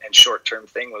visa and short-term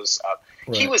thing was up,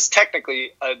 he was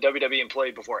technically a WWE employee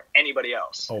before anybody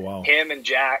else. Oh, wow.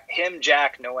 Jack,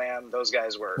 Noam, those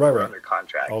guys were under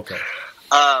contract. Okay.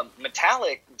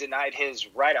 Metallic denied his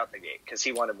right out the gate because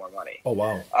he wanted more money. Oh,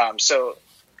 wow. So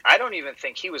I don't even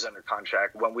think he was under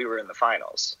contract when we were in the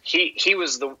finals. He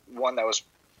was the one that was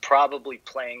probably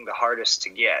playing the hardest to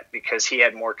get because he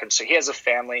had more concern. He has a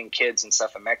family and kids and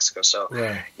stuff in Mexico. So,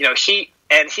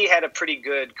 he had a pretty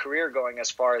good career going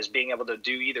as far as being able to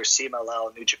do either CMLL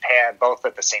and New Japan both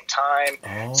at the same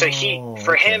time. So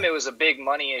for him, it was a big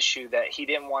money issue that he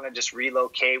didn't want to just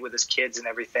relocate with his kids and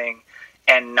everything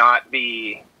and not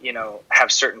be,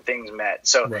 have certain things met.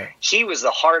 So he was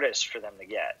the hardest for them to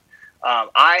get.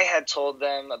 I had told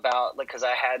them about, because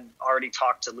I had already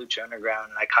talked to Lucha Underground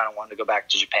and I kind of wanted to go back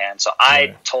to Japan. So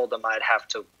I told them I'd have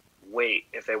to wait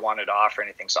if they wanted to offer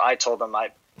anything. So I told them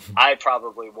I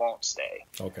probably won't stay.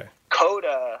 Okay.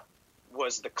 Kota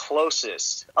was the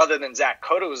closest, other than Zach.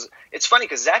 It's funny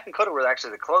because Zach and Kota were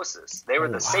actually the closest. They were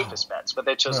the safest bets, but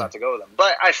they chose not to go with them.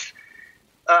 But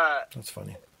that's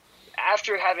funny.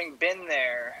 After having been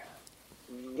there,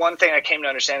 one thing I came to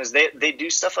understand is they do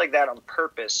stuff like that on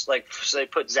purpose. So they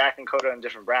put Zach and Kota in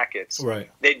different brackets. Right.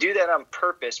 They do that on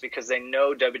purpose because they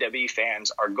know WWE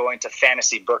fans are going to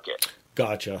fantasy book it.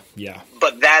 Gotcha. Yeah.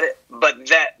 But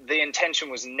the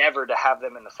intention was never to have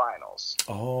them in the finals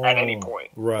at any point.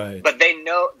 Right. But they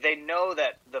know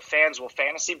that the fans will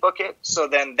fantasy book it, so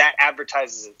then that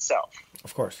advertises itself.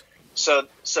 Of course. So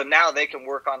now they can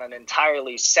work on an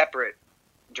entirely separate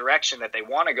direction that they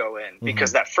want to go in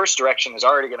because that first direction is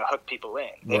already going to hook people in.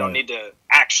 They don't need to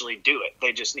actually do it.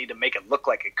 They just need to make it look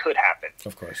like it could happen.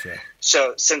 Of course, yeah.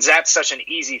 So since that's such an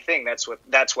easy thing, that's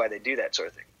why they do that sort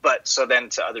of thing. But so then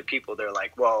to other people, they're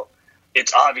like, well,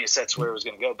 it's obvious that's where it was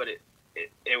going to go, but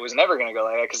it was never going to go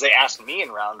like that because they asked me in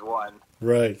round one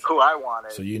who I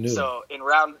wanted. So you knew. So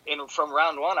from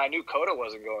round one, I knew Kota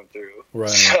wasn't going through. Right.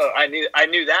 So I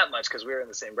knew that much because we were in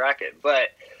the same bracket.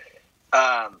 But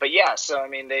yeah, so I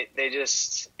mean,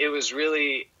 it was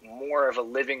really more of a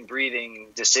living, breathing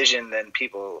decision than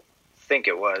people think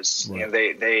it was.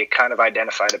 Right. They kind of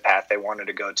identified a path they wanted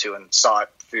to go to and saw it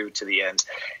through to the end.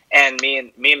 And me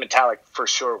and Metallic for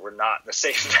sure were not the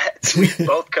same bets. We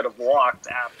both could have walked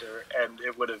after, and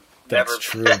it would have never. That's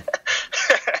true.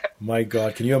 My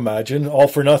God, can you imagine? All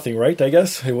for nothing, right? I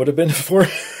guess it would have been for.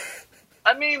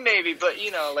 I mean, maybe, but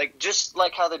just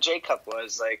like how the J Cup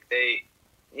was, like they.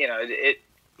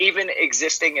 Even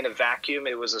existing in a vacuum,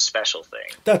 it was a special thing.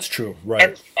 That's true,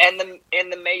 right? And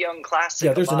the Mae Young Classic.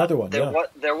 Yeah, there's another one. There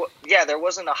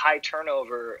wasn't a high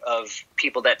turnover of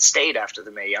people that stayed after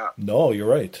the Mae Young. No, you're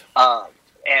right.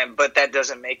 But that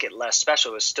doesn't make it less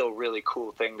special. It's still a really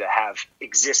cool thing to have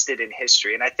existed in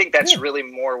history, and I think that's really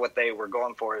more what they were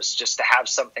going for, is just to have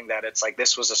something that it's like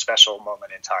this was a special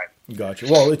moment in time. Gotcha.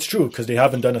 Well, it's true because they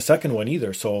haven't done a second one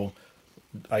either, so.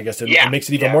 I guess it makes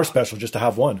it even more special just to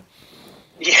have one.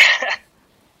 Yeah.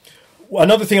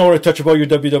 Another thing I want to touch about your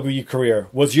WWE career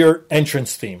was your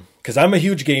entrance theme. Because I'm a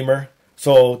huge gamer.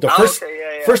 So the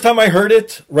first time I heard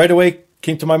it, right away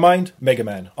came to my mind, Mega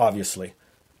Man, obviously.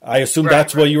 I assume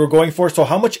that's what you were going for. So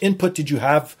how much input did you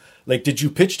have? Like, did you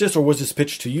pitch this or was this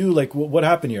pitched to you? Like, what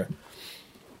happened here?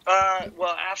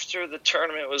 Well, after the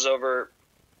tournament was over,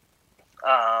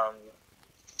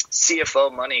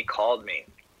 CFO Money called me.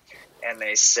 And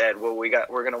they said, well, we're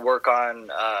going to work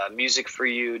on music for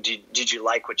you. Did you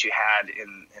like what you had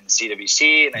in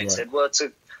CWC? And I said, well, it's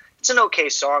an okay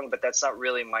song, but that's not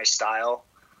really my style.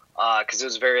 Because it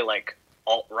was very like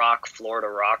alt rock, Florida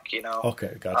rock,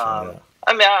 Okay, gotcha.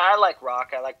 I mean, I like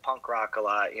rock. I like punk rock a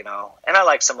lot, and I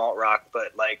like some alt rock,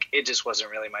 but like it just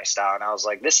wasn't really my style. And I was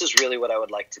like, this is really what I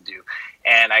would like to do.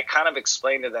 And I kind of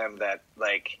explained to them that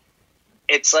like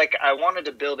it's like I wanted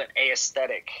to build an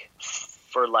aesthetic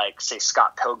for like, say,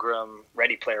 Scott Pilgrim,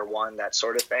 Ready Player One, that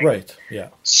sort of thing. Right, yeah.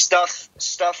 Stuff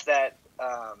that,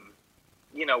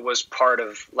 was part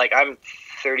of, like, I'm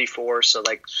 34, so,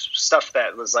 like, stuff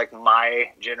that was, like,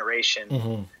 my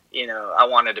generation, I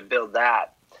wanted to build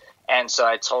that. And so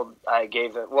I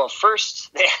gave it, well,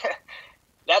 first,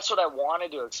 that's what I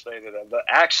wanted to explain to them. But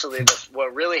actually,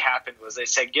 what really happened was they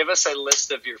said, give us a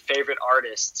list of your favorite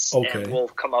artists, and we'll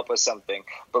come up with something.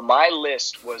 But my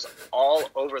list was all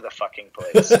over the fucking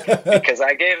place because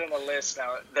I gave them a list.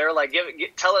 Now, they're like, give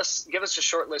us a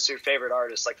short list of your favorite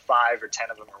artists, like 5 or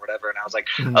 10 of them or whatever. And I was like,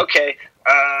 okay,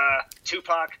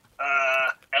 Tupac,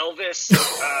 Elvis,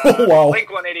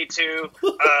 Blink-182,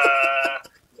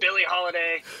 Billie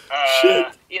Holiday,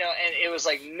 and it was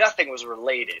like nothing was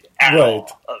related at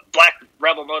all. Black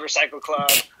Rebel Motorcycle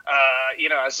Club,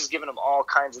 I was just giving them all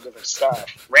kinds of different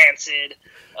stuff. Rancid.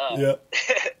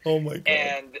 Oh my God.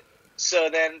 And so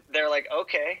then they're like,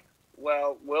 okay,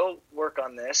 well, we'll work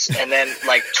on this. And then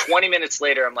like 20 minutes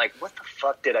later, I'm like, what the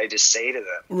fuck did I just say to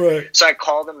them? Right. So I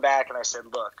called them back and I said,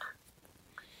 look,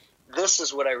 this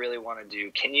is what I really want to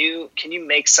do. Can you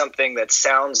make something that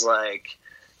sounds like,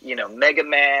 Mega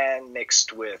Man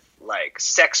mixed with like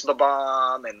Sex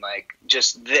Bomb and like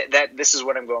just that this is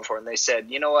what I'm going for. And they said,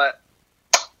 you know what?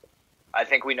 I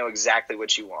think we know exactly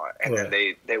what you want. And then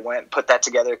they went, put that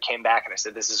together, came back, and I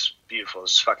said, this is beautiful.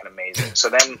 This is fucking amazing. So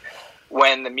then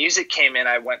when the music came in,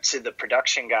 I went to the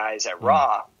production guys at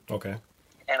Raw. Okay.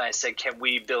 And I said, can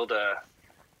we build a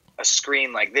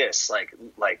screen like this,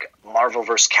 like Marvel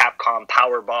vs. Capcom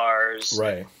power bars,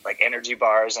 right? Like energy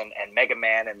bars and Mega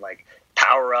Man and like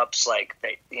power ups, like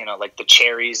like the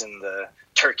cherries and the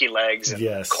turkey legs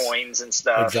and coins and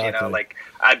stuff. Exactly. Like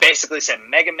I basically said,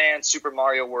 Mega Man, Super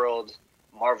Mario World,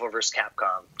 Marvel vs.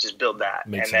 Capcom, just build that.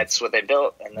 Makes sense. That's what they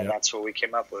built, and then that's what we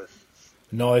came up with.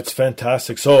 No, it's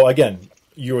fantastic. So again,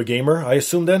 you're a gamer, I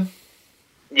assume then?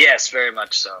 Yes, very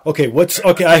much so. Okay,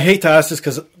 I hate to ask this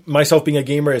because myself being a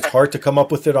gamer, it's hard to come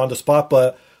up with it on the spot,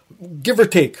 but give or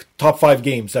take, top 5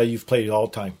 games that you've played all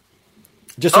the time.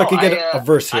 Just so I could get a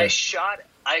verse here.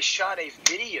 I shot a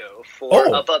video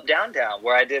for Up Up Down Down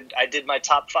where I did my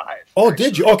top 5. Oh, actually.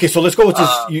 Did you? Okay, so let's go with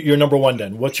your number 1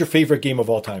 then. What's your favorite game of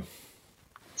all time?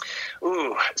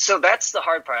 Ooh, so that's the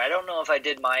hard part. I don't know if I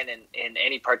did mine in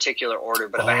any particular order,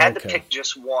 but if I had to pick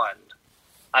just one,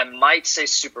 I might say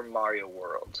Super Mario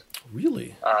World.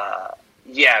 Really?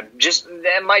 Yeah,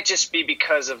 that might just be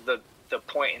because of the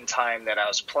point in time that I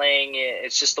was playing it.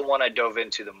 It's just the one I dove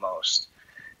into the most.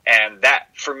 And that,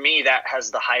 for me, that has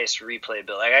the highest replay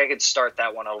ability. Like I could start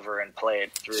that one over and play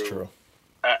it through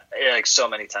like so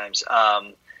many times.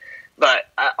 But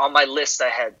on my list, I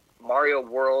had Mario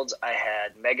World, I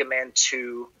had Mega Man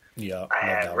 2, I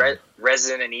had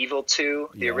Resident Evil 2,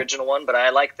 the original one, but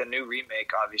I like the new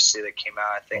remake, obviously, that came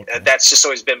out. I think that's just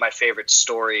always been my favorite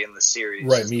story in the series.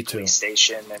 Right, me too. Police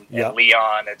Station and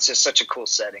Leon. It's just such a cool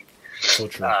setting. So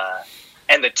true.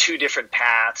 And the 2 different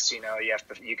paths,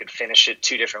 you could finish it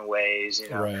 2 different ways.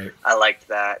 Right. I liked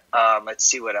that. Let's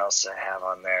see what else I have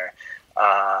on there.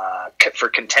 For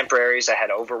contemporaries, I had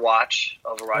Overwatch.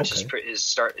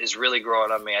 Overwatch is really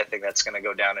growing on me. I think that's going to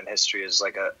go down in history as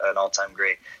like an all-time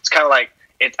great. It's kind of like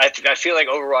I feel like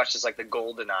Overwatch is like the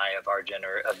golden eye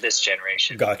of this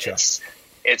generation. Gotcha.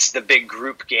 It's the big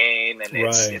group game, and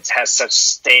it has such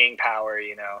staying power.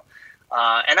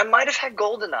 And I might have had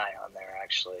GoldenEye on there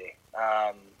actually.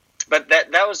 But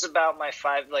that was about my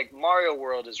 5. Like Mario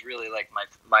World is really like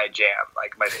my jam,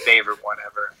 like my favorite one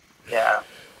ever. Yeah.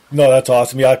 No, that's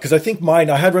awesome. Yeah, because I think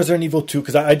I had Resident Evil 2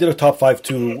 because I did a top 5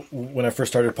 too when I first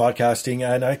started podcasting,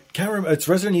 and I can't remember. It's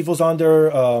Resident Evil's on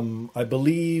there. I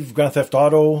believe Grand Theft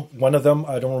Auto, one of them.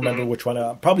 I don't remember which one.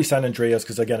 Probably San Andreas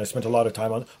because again, I spent a lot of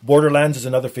time on. Borderlands is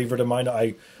another favorite of mine.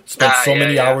 I spent so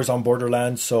many hours on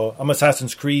Borderlands. So I'm an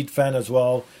Assassin's Creed fan as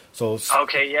well. So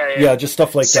yeah, just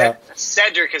stuff like that.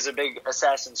 Cedric is a big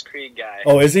Assassin's Creed guy.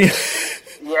 Oh, is he?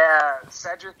 Yeah,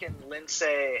 Cedric and Lindsay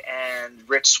and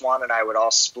Rich Swan and I would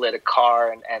all split a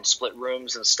car and split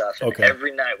rooms and stuff. And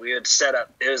every night we would set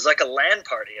up. It was like a LAN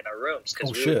party in our rooms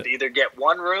because we would either get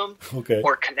one room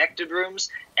or connected rooms,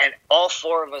 and all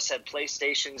 4 of us had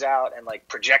PlayStations out and like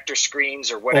projector screens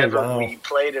or whatever we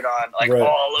played it on, like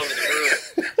all over the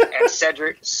room. And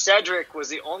Cedric was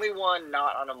the only one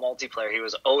not on a multiplayer. He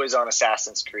was always on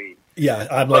Assassin's Creed. Yeah,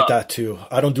 I'm like that too.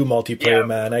 I don't do multiplayer,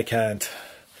 man. I can't.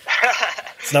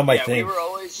 It's not my thing.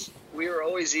 We were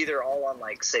always either all on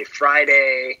like say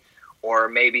Friday or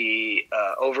maybe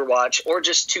Overwatch or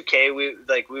just 2K.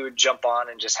 We would jump on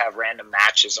and just have random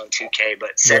matches on 2K.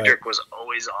 But Cedric was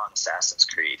always on Assassin's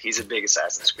Creed. He's a big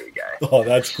Assassin's Creed guy. Oh,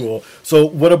 that's cool. So,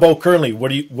 what about currently?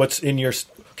 What's in your?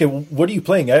 Okay, what are you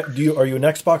playing? Are you an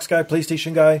Xbox guy,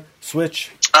 PlayStation guy,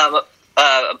 Switch?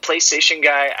 A PlayStation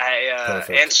guy,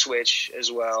 and Switch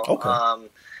as well. Okay.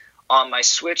 On my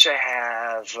Switch, I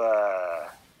have.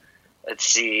 Let's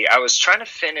see. I was trying to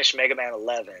finish Mega Man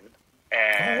 11,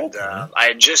 and I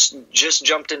had just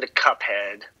jumped into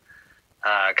Cuphead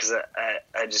because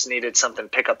I just needed something to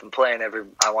pick up and play, and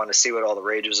I wanted to see what all the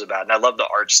rage was about, and I love the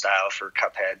art style for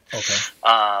Cuphead. Okay.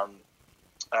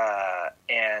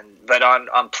 But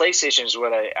on PlayStation is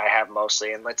what I have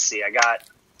mostly, and let's see. I got.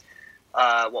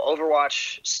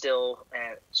 Overwatch still,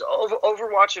 and so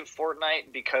Overwatch and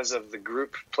Fortnite because of the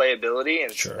group playability,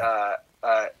 and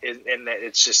and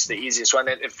it's just the easiest one.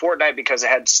 And Fortnite because it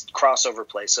had crossover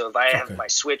play. So if I have my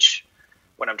Switch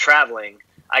when I'm traveling,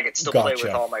 I could still play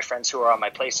with all my friends who are on my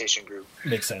PlayStation group.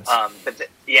 Makes sense.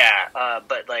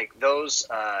 But like those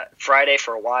Friday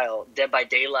for a while, Dead by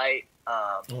Daylight.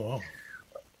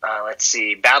 Let's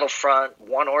see, Battlefront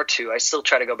 1 or 2. I still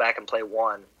try to go back and play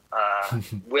 1.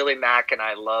 Willie Mack and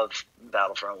I love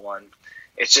Battlefront 1.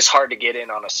 It's just hard to get in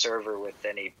on a server with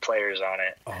any players on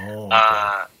it.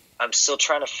 I'm still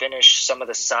trying to finish some of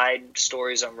the side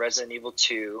stories on Resident Evil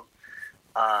 2.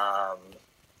 I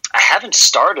haven't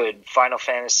started Final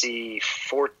Fantasy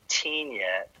 14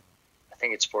 yet. I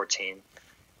think it's 14.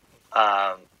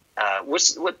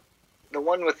 What's the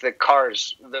one with the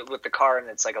cars? With the car, and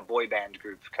it's like a boy band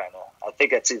group kind of. I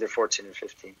think that's either 14 or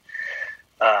 15.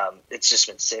 It's just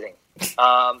been sitting.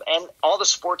 And all the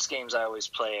sports games I always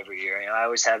play every year. I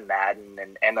always have Madden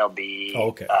and MLB,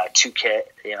 2K,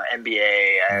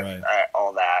 NBA,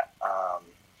 all that.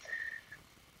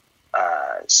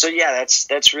 So yeah,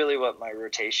 that's really what my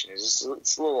rotation is.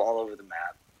 It's a little all over the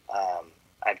map.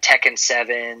 I have Tekken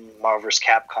 7, Marvel vs.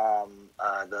 Capcom,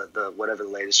 the whatever the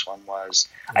latest one was.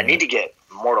 Yeah. I need to get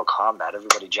Mortal Kombat.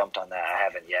 Everybody jumped on that. I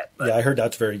haven't yet. But. Yeah, I heard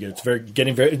that's very good. It's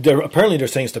apparently they're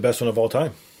saying it's the best one of all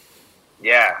time.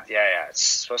 Yeah. It's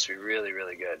supposed to be really,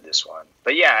 really good, this one.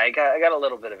 But yeah, I got a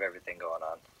little bit of everything going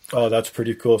on. Oh, that's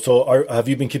pretty cool. So have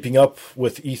you been keeping up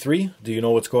with E3? Do you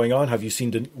know what's going on? Have you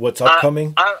seen what's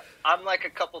upcoming? I'm like a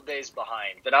couple days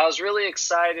behind, but I was really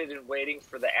excited and waiting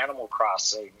for the Animal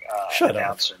Crossing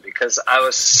announcement because I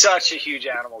was such a huge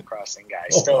Animal Crossing guy.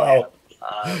 Still am.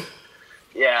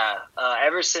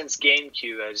 Ever since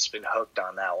GameCube, I've just been hooked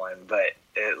on that one. But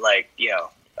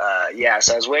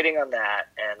so I was waiting on that,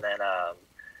 and then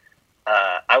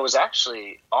I was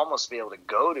actually almost be able to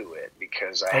go to it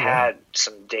because I had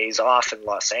some days off in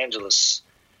Los Angeles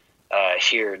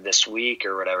here this week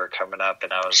or whatever coming up,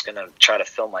 and I was going to try to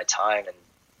fill my time and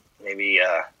maybe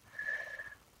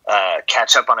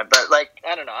catch up on it. But, I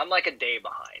don't know. I'm like a day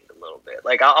behind a little bit.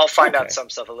 I'll find out some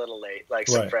stuff a little late.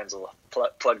 Some friends will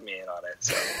plug me in on it.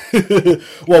 So.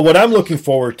 Well, what I'm looking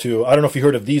forward to, I don't know if you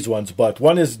heard of these ones, but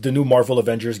one is the new Marvel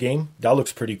Avengers game. That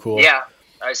looks pretty cool. Yeah,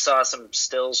 I saw some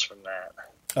stills from that.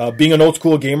 Being an old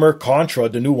school gamer, Contra,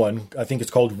 the new one, I think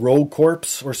it's called Rogue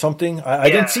Corps or something. I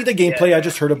didn't see the gameplay, I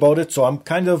just heard about it, so I'm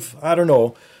kind of, I don't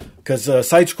know, because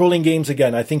side-scrolling games,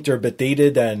 again, I think they're a bit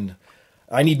dated, and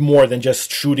I need more than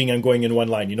just shooting and going in one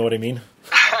line, you know what I mean?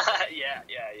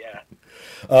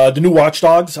 Yeah. The new Watch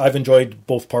Dogs, I've enjoyed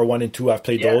both part 1 and 2, I've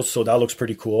played those, so that looks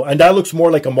pretty cool. And that looks more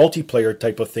like a multiplayer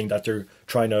type of thing that they're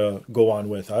trying to go on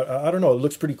with. I don't know, it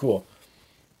looks pretty cool.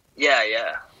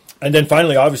 Yeah. And then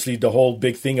finally, obviously, the whole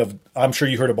big thing of, I'm sure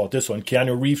you heard about this one,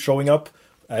 Keanu Reeves showing up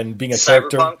and being a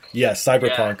character. Yes,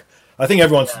 Cyberpunk. Yeah.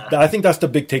 I think that's the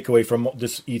big takeaway from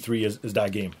this E3 is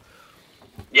that game.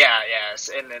 Yeah.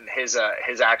 And then his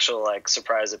actual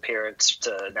surprise appearance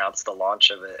to announce the launch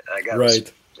of it.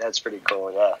 That's pretty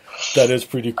cool, yeah. That is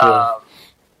pretty cool. I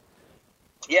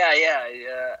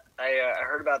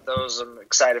heard about those. I'm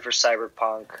excited for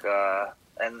Cyberpunk.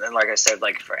 And like I said,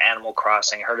 for Animal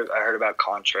Crossing, I heard about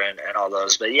Contra and all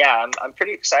those. But yeah, I'm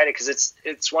pretty excited because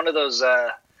it's one of those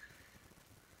the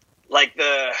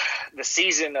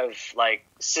season of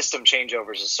system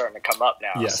changeovers is starting to come up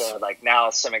now. Yes. So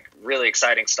now some really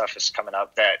exciting stuff is coming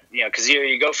up that because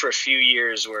you go for a few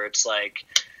years where it's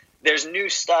there's new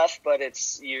stuff, but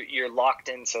it's you're locked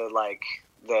into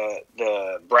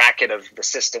the bracket of the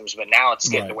systems, but now it's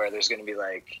getting to where there's going to be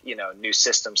new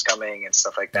systems coming and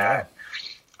stuff like that.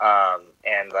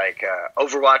 And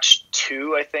Overwatch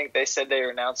 2, I think they said they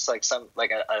announced an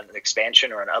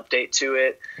expansion or an update to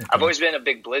it. Okay. I've always been a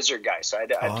big Blizzard guy, so I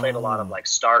played a lot of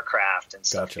StarCraft and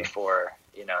stuff before,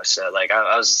 so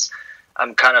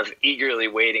I'm kind of eagerly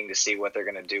waiting to see what they're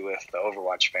going to do with the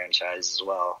Overwatch franchise as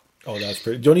well. Oh, that's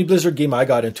pretty. The only Blizzard game I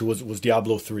got into was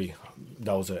Diablo 3.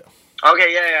 That was it.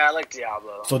 Okay, yeah, I like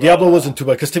Diablo. So Diablo wasn't too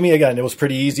bad, because to me, again, it was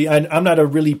pretty easy. And I'm not a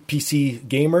really PC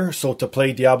gamer, so to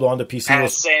play Diablo on the PC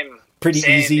was pretty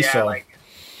easy. Yeah, so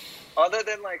other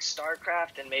than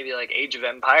StarCraft and maybe Age of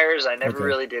Empires, I never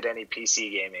really did any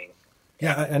PC gaming.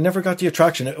 Yeah, I never got the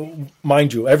attraction.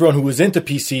 Mind you, everyone who was into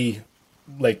PC,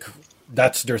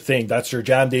 that's their thing. That's their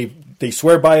jam. They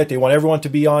swear by it. They want everyone to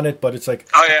be on it, but it's oh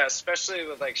yeah, especially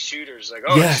with shooters.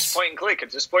 It's just point and click.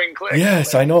 It's just point and click.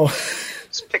 Yes, I know.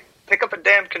 Just pick up a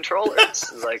damn controller.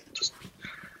 It's just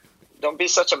don't be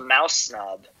such a mouse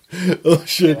snob. Oh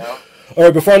shit! All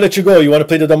right, before I let you go, you want to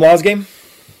play the Dumb Laws game?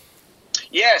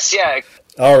 Yes, yeah.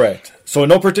 All right. So in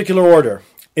no particular order.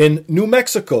 In New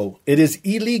Mexico, it is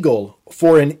illegal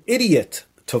for an idiot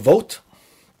to vote.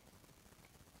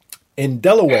 In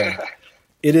Delaware,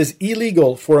 it is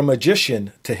illegal for a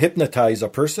magician to hypnotize a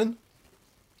person.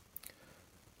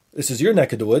 This is your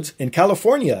neck of the woods. In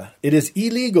California, it is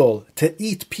illegal to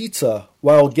eat pizza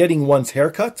while getting one's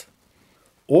hair cut.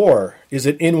 Or is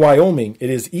it in Wyoming, it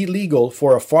is illegal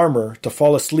for a farmer to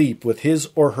fall asleep with his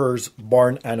or her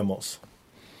barn animals?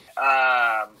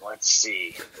 Let's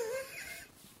see.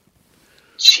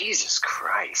 Jesus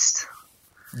Christ.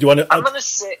 Do you want to? I'm gonna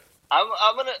say. I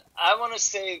want to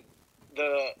say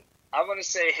the I'm going to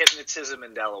say Hypnotism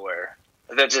in Delaware.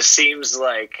 That just seems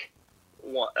like,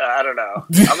 I don't know.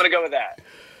 I'm going to go with that.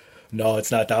 No,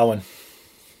 it's not that one.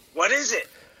 What is it?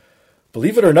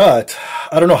 Believe it or not,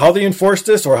 I don't know how they enforce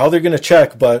this or how they're going to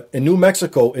check, but in New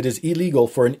Mexico, it is illegal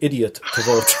for an idiot to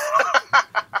vote.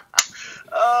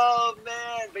 Oh,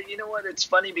 man. But you know what? It's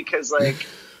funny because, like,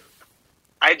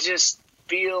 I just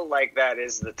feel like that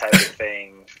is the type of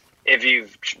thing, if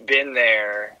you've been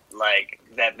there, like,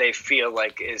 that they feel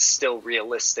like is still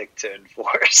realistic to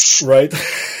enforce. Right.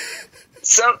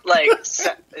 So, like,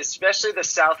 especially the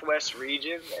Southwest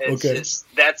region, it's just,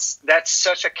 that's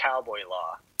such a cowboy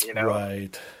law, you know?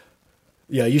 Right.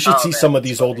 Yeah, you should see some of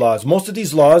these old laws. Most of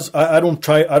these laws, I don't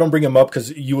bring them up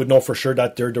because you would know for sure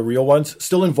that they're the real ones.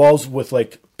 Still involves with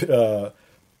like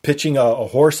pitching a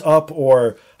horse up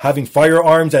or having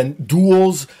firearms and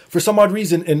duels. For some odd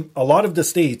reason, in a lot of the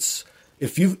states,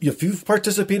 if you've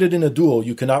participated in a duel,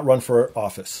 you cannot run for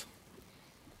office.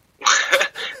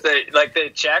 They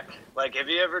check. Like, have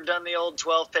you ever done the old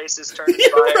 12 paces turn and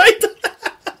fire? Right.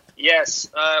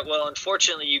 Yes. Well,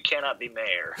 unfortunately, you cannot be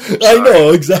mayor. I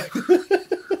know, exactly.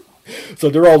 So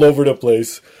they're all over the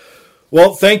place.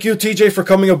 Well, thank you, TJ, for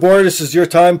coming aboard. This is your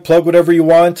time. Plug whatever you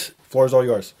want. Floor is all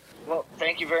yours. Well,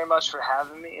 thank you very much for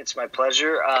having me. It's my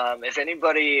pleasure.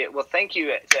 Thank you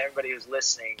to everybody who's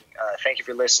listening. Thank you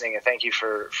for listening, and thank you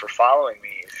for following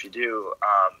me if you do.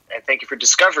 And thank you for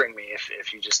discovering me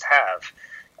if you just have.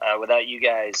 Without you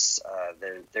guys,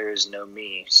 there is no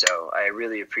me. So I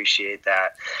really appreciate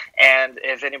that. And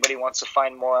if anybody wants to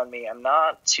find more on me, I'm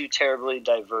not too terribly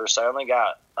diverse. I only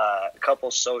got a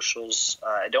couple socials.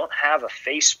 I don't have a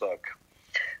Facebook,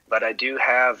 but I do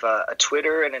have a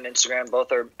Twitter and an Instagram.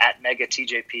 Both are at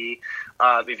MegaTJP.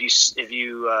 If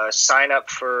you sign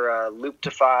up for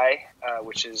Looptify,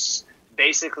 which is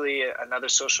basically another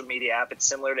social media app, it's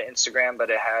similar to Instagram,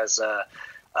 but it has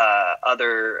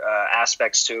other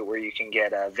aspects to it where you can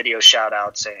get video shout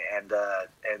outs and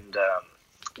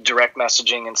direct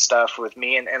messaging and stuff with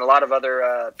me and a lot of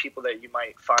other people that you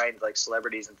might find, like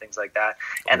celebrities and things like that.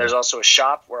 And there's also a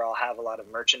shop where I'll have a lot of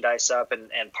merchandise up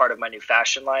and part of my new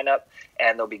fashion lineup,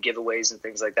 and there'll be giveaways and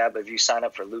things like that. But if you sign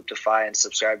up for Looptify and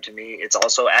subscribe to me, it's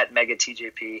also at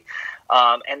MegaTJP.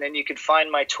 And then you can find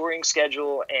my touring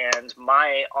schedule and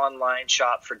my online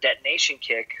shop for Detonation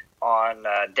Kick on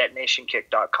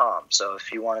detonationkick.com. So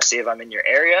if you want to see if I'm in your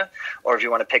area or if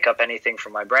you want to pick up anything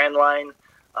from my brand line,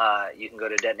 you can go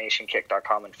to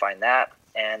detonationkick.com and find that.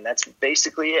 And that's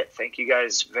basically it. Thank you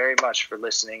guys very much for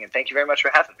listening, and thank you very much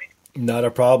for having me. Not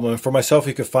a problem. And for myself,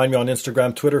 you can find me on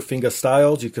Instagram, Twitter, Finga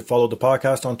Styles. You can follow the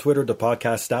podcast on Twitter, the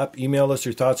podcast app. Email us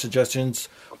your thoughts, suggestions,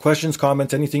 questions,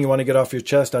 comments, anything you want to get off your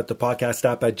chest at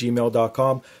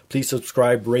thepodcastapp@gmail.com. Please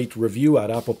subscribe, rate, review at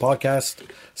Apple Podcasts,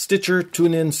 Stitcher,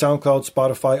 TuneIn, SoundCloud,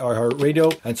 Spotify,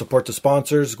 iHeartRadio, and support the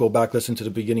sponsors. Go back, listen to the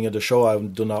beginning of the show. I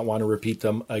do not want to repeat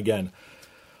them again.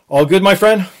 All good, my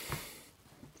friend?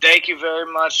 Thank you very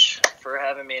much for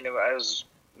having me. It was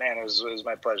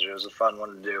my pleasure. It was a fun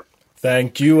one to do.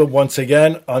 Thank you once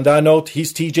again. On that note,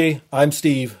 he's TJ. I'm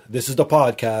Steve. This is the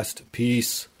podcast.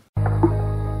 Peace.